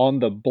herself on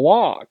the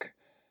block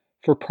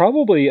for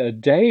probably a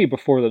day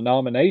before the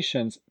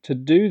nominations to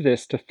do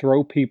this to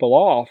throw people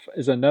off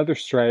is another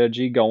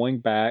strategy going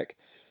back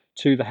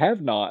to the have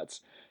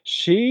nots.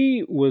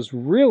 She was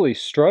really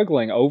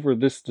struggling over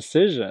this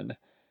decision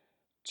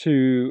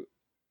to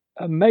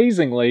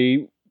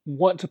amazingly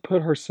want to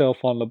put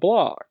herself on the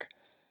block,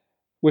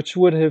 which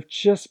would have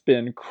just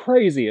been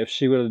crazy if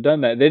she would have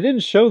done that. They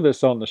didn't show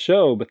this on the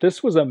show, but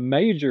this was a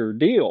major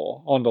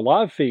deal on the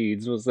live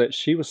feeds, was that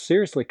she was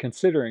seriously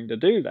considering to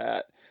do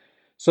that.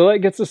 So that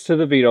gets us to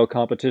the veto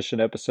competition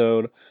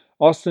episode.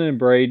 Austin and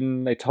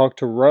Braden, they talk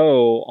to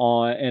Roe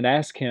on and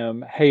ask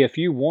him, "Hey, if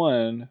you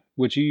won,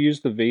 would you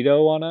use the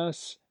veto on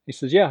us?" He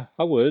says, "Yeah,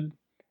 I would."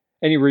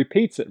 And he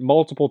repeats it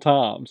multiple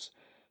times.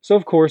 So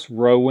of course,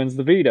 Roe wins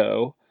the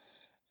veto,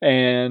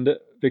 and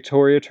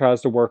Victoria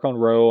tries to work on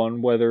Roe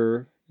on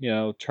whether,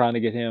 trying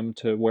to get him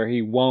to where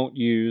he won't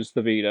use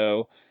the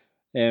veto.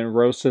 And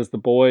Roe says the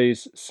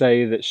boys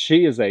say that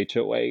she is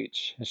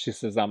HOH, and she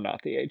says, "I'm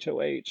not the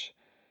HOH."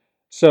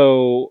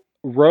 So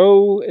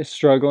Roe is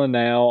struggling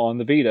now on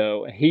the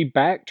veto. He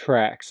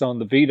backtracks on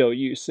the veto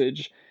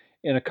usage.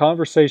 In a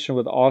conversation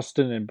with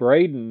Austin and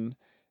Braden,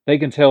 they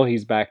can tell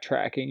he's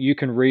backtracking. You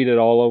can read it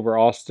all over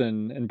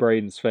Austin and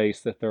Braden's face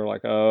that they're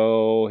like,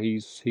 "Oh,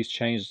 he's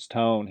changed his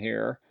tone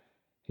here.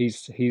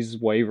 He's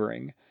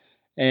wavering."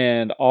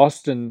 And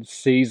Austin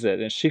sees it,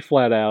 and she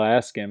flat out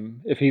asks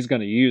him if he's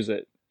going to use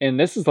it. And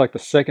this is like the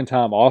second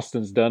time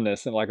Austin's done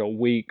this in like a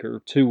week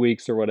or 2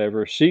 weeks or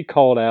whatever. She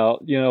called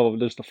out,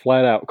 just a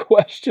flat out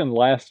question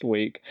last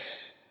week,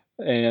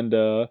 and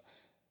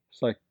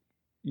it's like,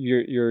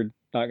 "You're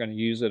not going to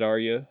use it, are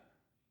you?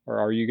 Or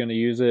are you going to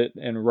use it?"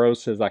 And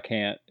Rose says, "I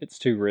can't. It's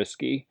too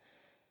risky."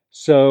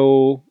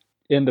 So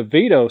in the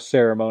veto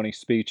ceremony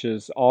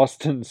speeches,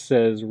 Austin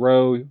says,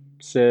 "Roe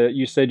said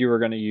you said you were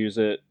going to use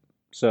it,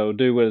 so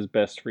do what is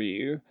best for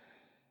you."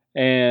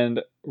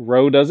 And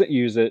Roe doesn't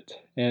use it,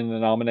 and the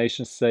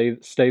nominations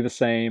stay the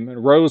same.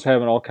 And Roe's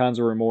having all kinds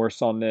of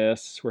remorse on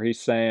this, where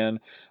he's saying,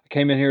 "I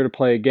came in here to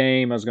play a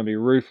game. I was going to be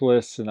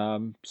ruthless, and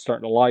I'm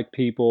starting to like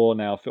people.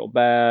 Now I feel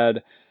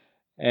bad."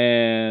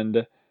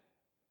 And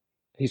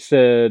he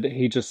said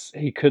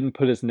he couldn't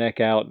put his neck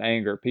out and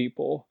anger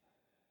people.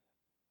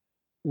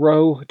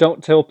 Roe,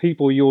 don't tell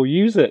people you'll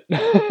use it.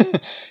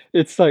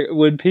 It's like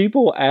when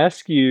people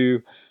ask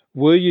you,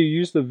 "Will you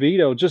use the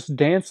veto?" Just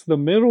dance the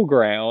middle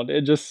ground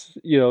and just,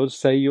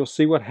 say you'll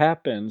see what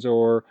happens,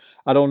 or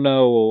I don't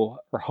know,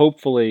 or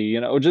hopefully,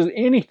 just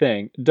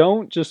anything.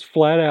 Don't just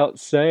flat out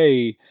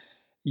say,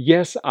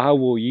 "Yes, I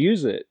will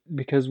use it,"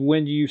 because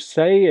when you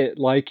say it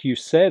like you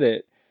said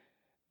it,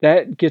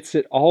 that gets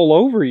it all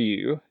over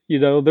you.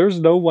 There's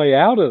no way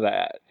out of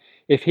that.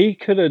 If he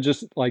could have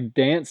just like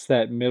danced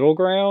that middle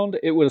ground,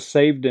 it would have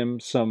saved him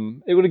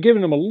it would have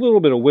given him a little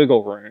bit of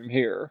wiggle room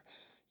here.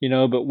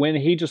 But when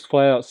he just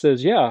flat out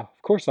says, "Yeah,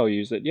 of course I'll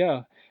use it."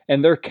 Yeah.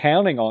 And they're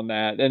counting on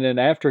that. And then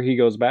after he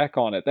goes back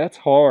on it, that's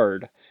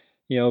hard.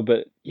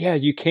 But yeah,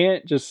 you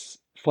can't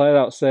just flat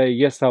out say,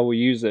 "Yes, I will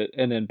use it,"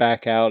 and then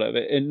back out of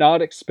it and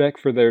not expect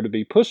for there to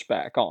be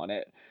pushback on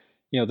it.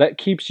 That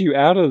keeps you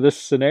out of this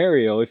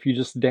scenario if you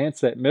just dance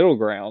that middle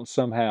ground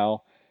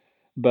somehow.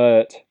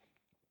 But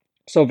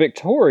so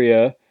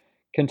Victoria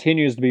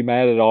continues to be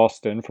mad at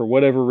Austin for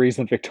whatever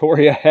reason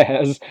Victoria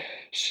has.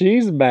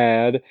 She's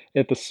mad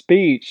at the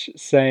speech,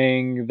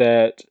 saying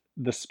that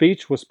the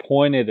speech was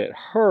pointed at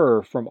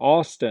her from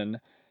Austin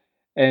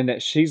and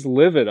that she's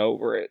livid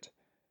over it.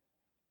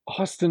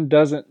 Austin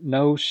doesn't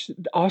know.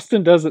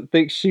 Austin doesn't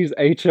think she's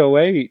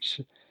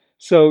HOH.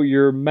 So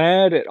you're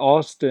mad at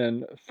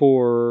Austin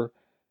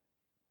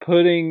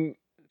putting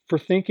for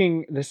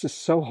thinking this is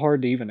so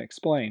hard to even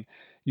explain.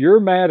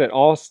 You're mad at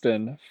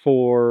Austin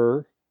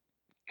for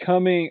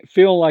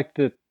feeling like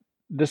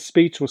this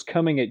speech was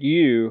coming at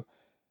you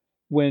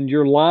when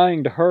you're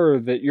lying to her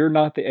that you're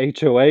not the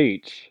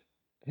HOH.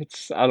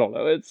 I don't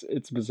know,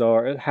 it's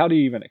bizarre. How do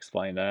you even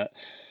explain that?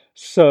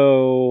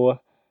 So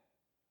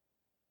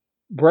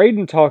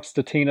Braden talks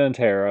to Tina and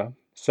Tara,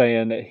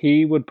 saying that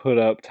he would put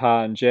up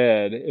Ty and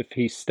Jed if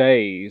he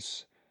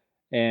stays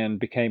and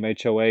became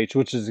HOH,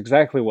 which is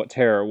exactly what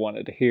Tara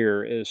wanted to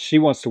hear. Is she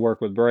wants to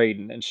work with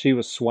Braden, and she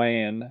was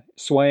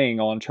swaying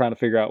on trying to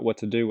figure out what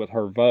to do with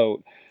her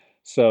vote.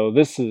 So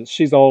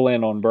she's all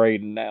in on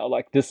Braden now.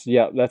 Like this,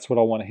 yeah, that's what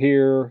I want to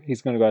hear.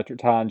 He's going to go after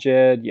Ty and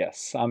Jed.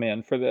 Yes, I'm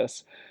in for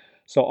this.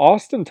 So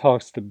Austin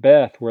talks to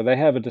Beth, where they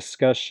have a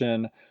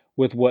discussion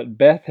with what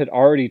Beth had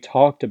already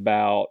talked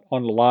about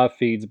on the live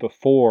feeds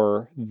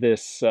before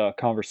this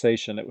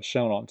conversation that was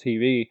shown on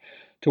TV,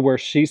 to where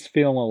she's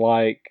feeling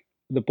like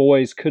the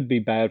boys could be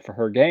bad for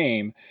her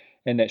game,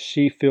 and that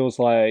she feels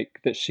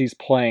like that she's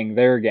playing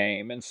their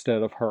game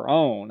instead of her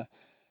own.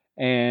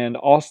 And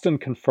Austin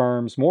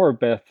confirms more of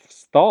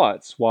Beth's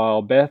thoughts,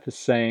 while Beth is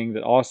saying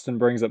that Austin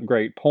brings up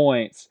great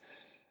points,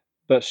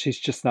 but she's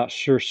just not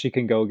sure she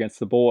can go against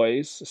the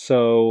boys.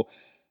 So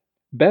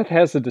Beth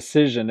has a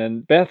decision,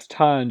 and Beth,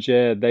 Ty, and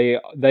Jed,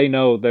 they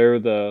know they're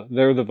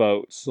the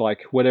votes.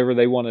 Like whatever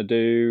they want to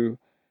do,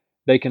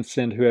 they can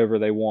send whoever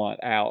they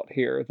want out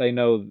here. They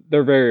know,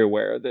 they're very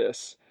aware of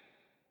this.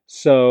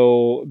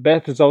 So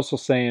Beth is also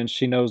saying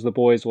she knows the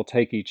boys will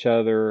take each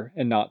other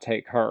and not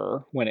take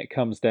her when it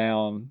comes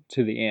down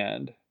to the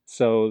end.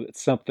 So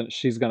it's something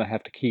she's going to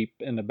have to keep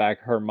in the back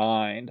of her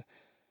mind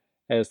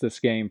as this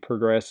game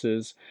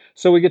progresses.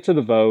 So we get to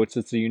the votes.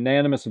 It's a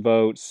unanimous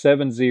vote,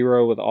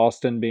 7-0, with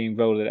Austin being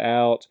voted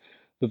out.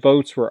 The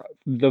votes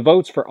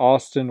for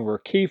Austin were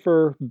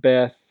Kiefer,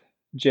 Beth,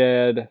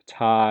 Jed,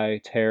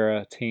 Ty,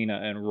 Tara,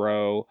 Tina, and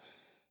Roe.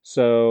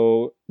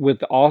 So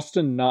with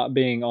Austin not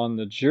being on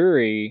the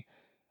jury,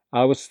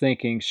 I was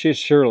thinking she's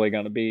surely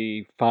going to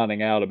be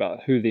finding out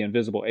about who the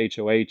invisible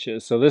HOH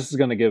is. So this is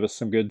going to give us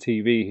some good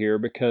TV here,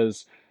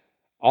 because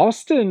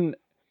Austin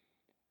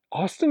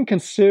Austin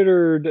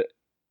considered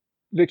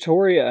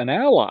Victoria an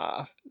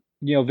ally.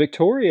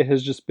 Victoria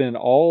has just been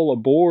all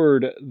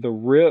aboard the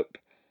Rip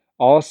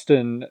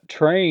Austin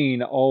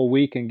train all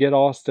week and get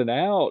Austin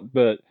out,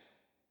 but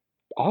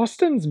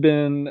Austin's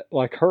been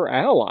like her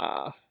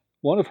ally,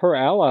 one of her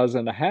allies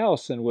in the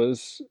house, and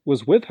was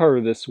with her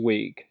this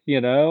week,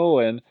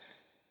 and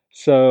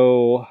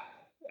so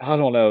I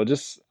don't know,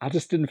 I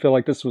just didn't feel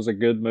like this was a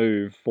good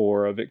move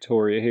for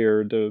Victoria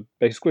here to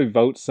basically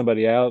vote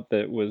somebody out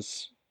that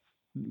was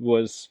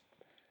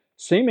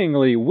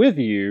seemingly with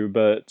you,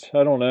 but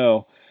I don't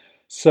know.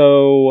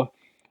 So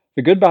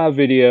the goodbye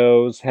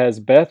videos has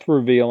Beth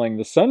revealing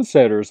the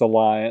Sunsetters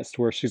Alliance,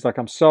 where she's like,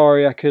 "I'm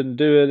sorry, I couldn't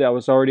do it. I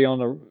was already on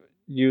the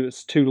you.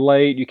 It's too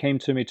late. You came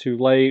to me too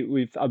late.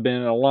 I've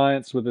been in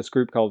alliance with this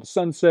group called the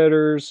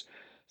Sunsetters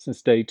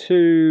since day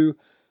two.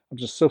 I'm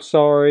just so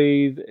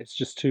sorry. It's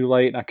just too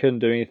late, and I couldn't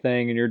do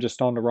anything. And you're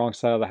just on the wrong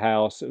side of the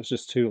house. It was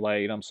just too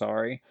late. I'm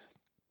sorry."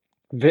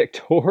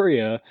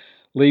 Victoria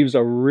leaves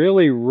a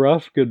really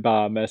rough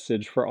goodbye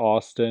message for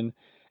Austin,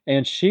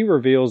 and she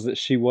reveals that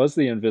she was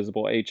the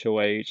invisible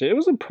HOH. It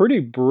was a pretty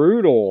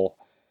brutal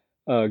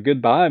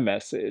goodbye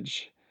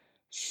message.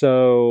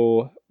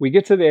 So we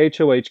get to the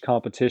HOH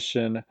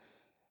competition.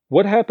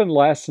 What happened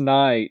last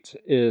night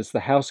is the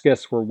house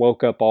guests were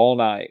woke up all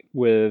night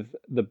with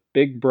the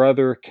Big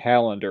Brother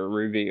calendar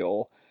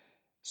reveal.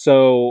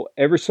 So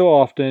every so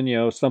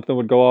often, something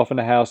would go off in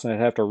the house and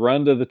they'd have to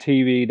run to the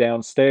TV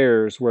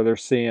downstairs where they're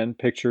seeing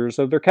pictures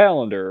of their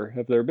calendar,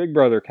 of their Big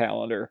Brother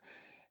calendar.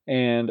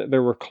 And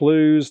there were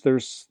clues,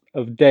 there's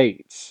of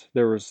dates.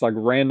 There was like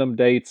random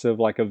dates of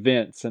like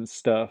events and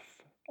stuff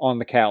on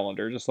the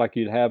calendar, just like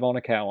you'd have on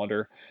a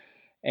calendar.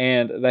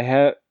 And they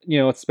have,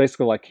 it's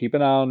basically like, keep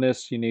an eye on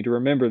this. You need to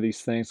remember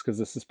these things because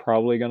this is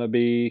probably going to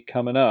be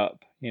coming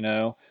up. They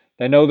know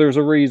there's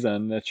a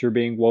reason that you're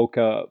being woke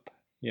up,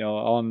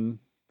 on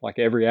like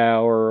every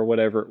hour or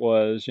whatever it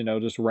was,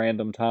 just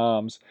random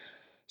times.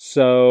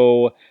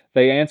 So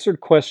they answered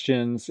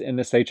questions in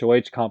this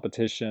HOH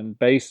competition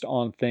based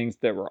on things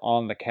that were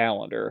on the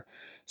calendar.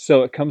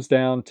 So it comes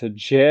down to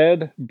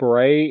Jed,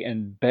 Bray,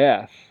 and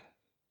Beth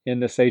in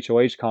this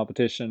HOH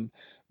competition.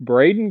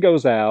 Braden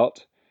goes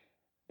out.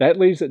 That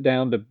leaves it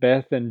down to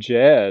Beth and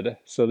Jed.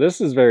 So this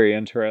is very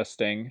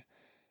interesting.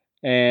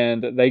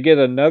 And they get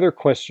another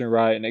question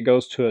right, and it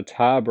goes to a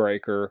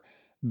tiebreaker.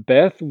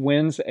 Beth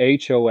wins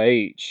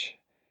HOH.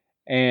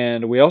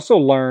 And we also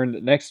learned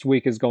that next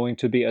week is going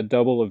to be a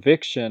double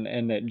eviction,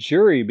 and that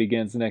jury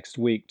begins next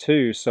week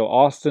too. So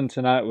Austin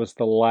tonight was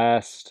the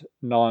last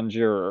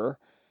non-juror.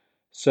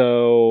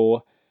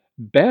 So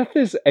Beth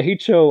is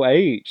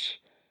HOH.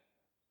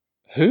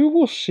 Who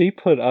will she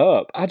put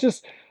up? I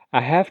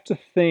have to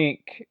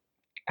think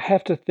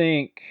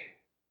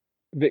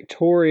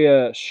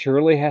Victoria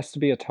surely has to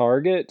be a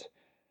target,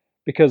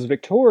 because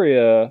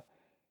Victoria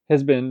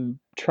has been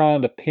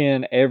trying to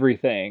pin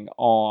everything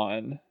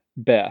on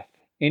Beth.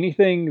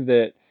 Anything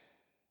that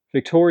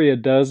Victoria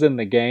does in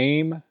the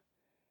game,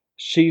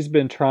 she's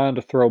been trying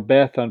to throw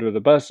Beth under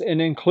the bus,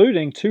 and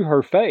including to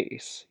her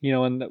face.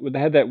 And they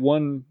had that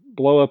one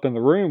blow up in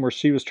the room where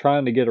she was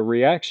trying to get a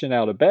reaction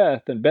out of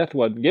Beth, and Beth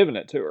wasn't giving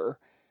it to her.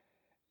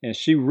 And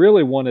she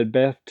really wanted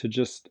Beth to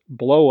just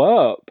blow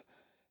up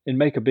and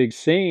make a big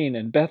scene,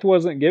 and Beth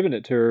wasn't giving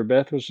it to her.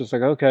 Beth was just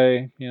like,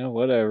 okay,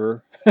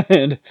 whatever.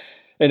 and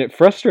and it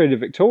frustrated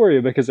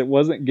Victoria because it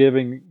wasn't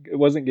getting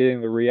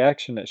the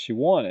reaction that she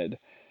wanted.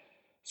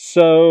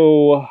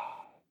 So,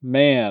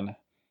 man,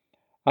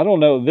 I don't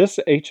know. This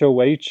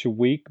HOH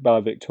week by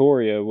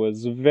Victoria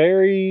was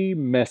very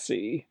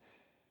messy.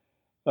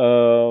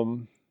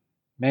 Um,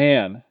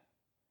 Man,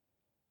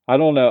 I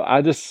don't know.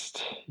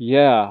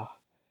 Yeah.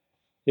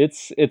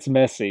 It's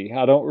messy.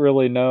 I don't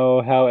really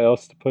know how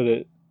else to put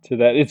it to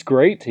that. It's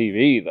great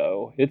TV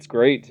though. It's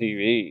great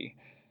TV.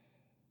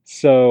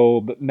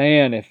 So, but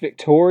man, if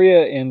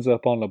Victoria ends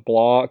up on the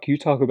block, you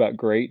talk about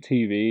great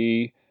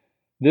TV.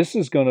 This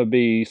is going to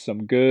be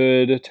some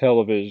good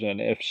television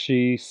if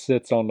she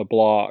sits on the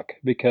block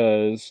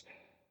because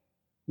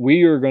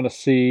we are going to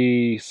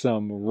see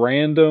some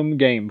random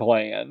game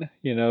plan,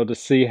 to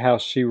see how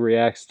she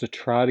reacts to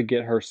try to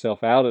get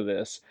herself out of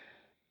this.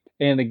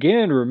 And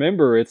again,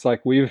 remember, it's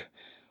like we've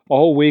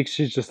all week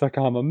she's just like,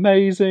 I'm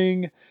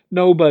amazing.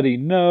 Nobody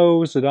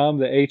knows that I'm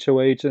the HOH.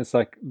 And it's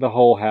like the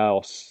whole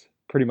house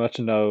pretty much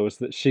knows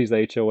that she's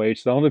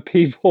HOH. The only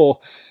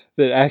people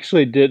that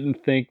actually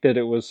didn't think that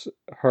it was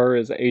her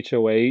as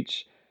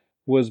HOH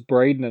was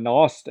Braden and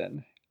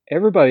Austin.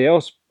 Everybody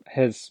else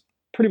has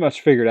pretty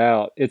much figured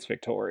out it's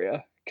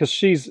Victoria because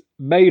she's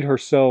made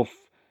herself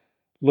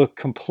look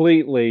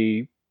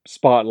completely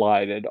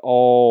spotlighted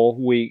all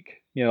week.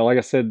 Like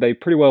I said, they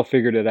pretty well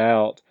figured it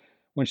out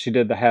when she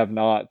did the have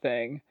not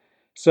thing.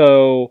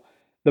 So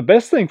the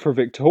best thing for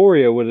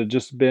Victoria would have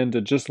just been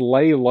to just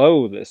lay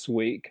low this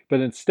week.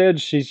 But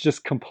instead, she's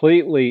just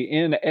completely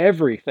in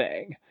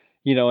everything,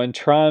 and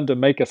trying to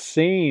make a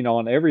scene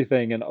on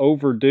everything and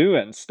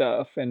overdoing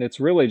stuff. And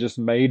it's really just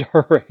made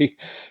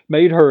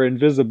her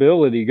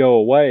invisibility go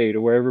away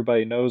to where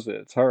everybody knows that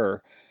it's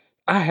her.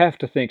 I have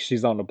to think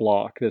she's on the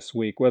block this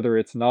week, whether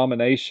it's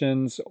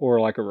nominations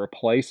or like a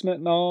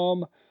replacement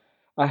nom.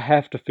 I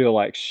have to feel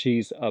like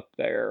she's up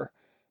there.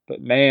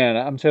 But man,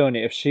 I'm telling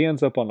you, if she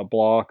ends up on the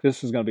block,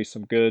 this is going to be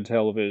some good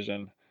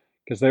television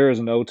because there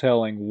is no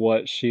telling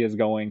what she is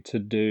going to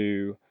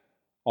do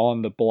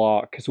on the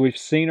block because we've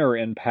seen her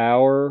in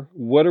power.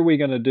 What are we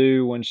going to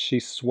do when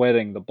she's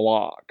sweating the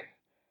block?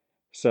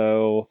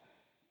 So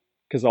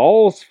because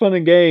all's fun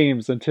and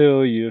games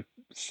until you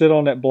sit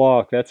on that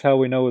block. That's how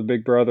we know with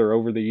Big Brother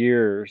over the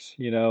years.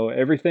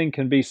 Everything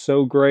can be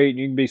so great and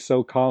you can be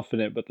so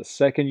confident, but the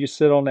second you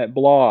sit on that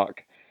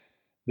block,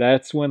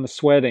 that's when the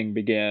sweating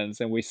begins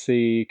and we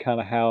see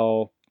kind of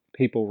how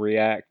people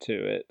react to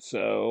it.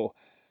 So,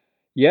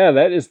 yeah,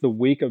 that is the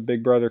week of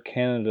Big Brother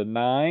Canada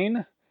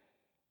 9.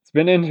 It's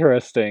been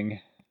interesting.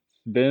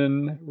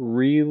 Been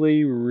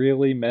really,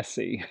 really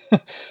messy.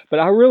 But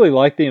I really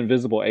like the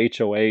invisible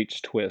HOH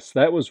twist.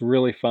 That was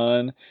really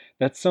fun.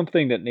 That's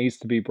something that needs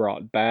to be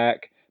brought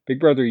back. Big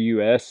Brother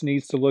US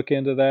needs to look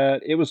into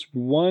that. It was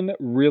one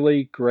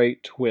really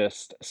great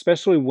twist,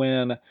 especially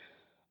when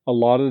a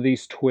lot of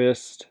these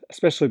twists,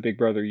 especially Big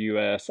Brother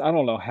US, I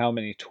don't know how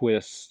many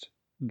twists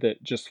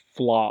that just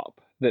flop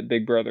that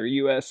Big Brother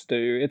US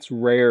do. It's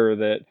rare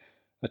that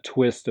a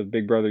twist of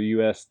Big Brother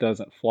US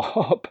doesn't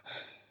flop.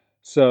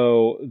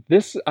 So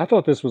I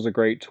thought this was a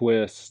great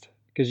twist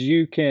because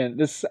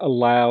this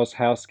allows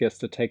house guests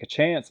to take a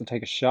chance and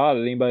take a shot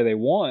at anybody they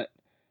want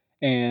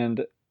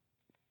and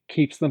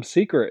keeps them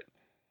secret.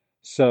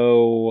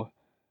 So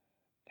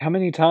how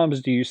many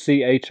times do you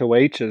see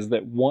HOHs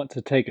that want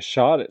to take a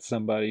shot at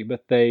somebody,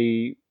 but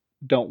they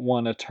don't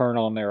want to turn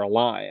on their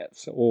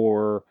alliance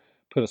or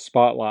put a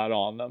spotlight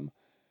on them?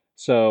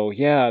 So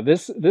yeah,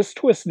 this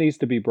twist needs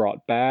to be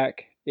brought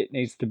back. It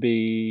needs to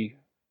be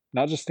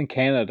not just in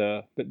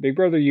Canada, but Big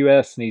Brother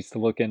US needs to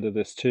look into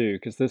this too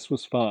because this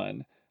was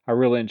fun. I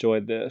really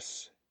enjoyed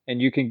this.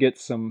 And you can get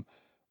some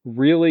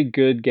really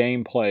good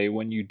gameplay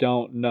when you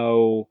don't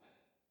know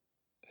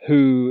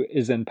who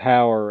is in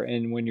power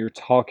and when you're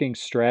talking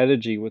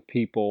strategy with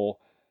people,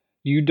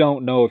 you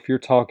don't know if you're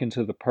talking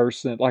to the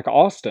person like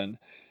Austin.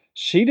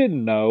 She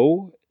didn't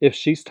know if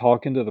she's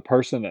talking to the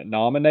person that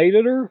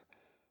nominated her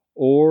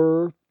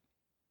or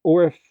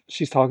if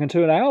she's talking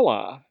to an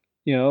ally.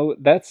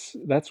 That's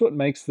what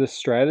makes this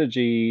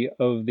strategy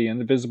of the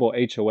invisible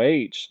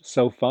HOH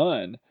so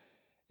fun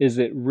is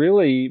it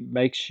really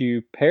makes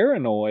you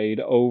paranoid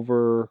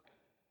over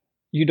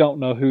you don't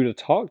know who to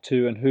talk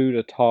to and who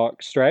to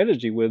talk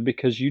strategy with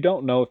because you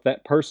don't know if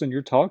that person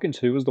you're talking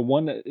to is the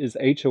one that is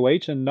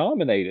HOH and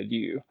nominated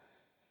you.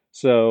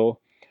 So,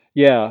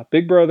 yeah,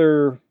 Big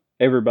Brother,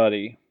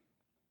 everybody,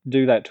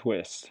 do that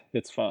twist.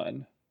 It's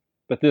fun.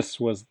 But this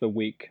was the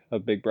week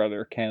of Big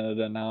Brother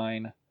Canada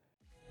 9.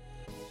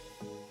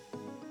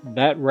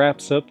 That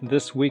wraps up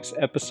this week's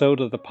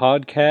episode of the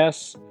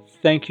podcast.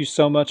 Thank you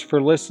so much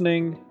for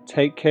listening.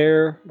 Take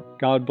care.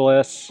 God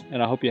bless.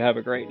 And I hope you have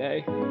a great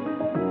day.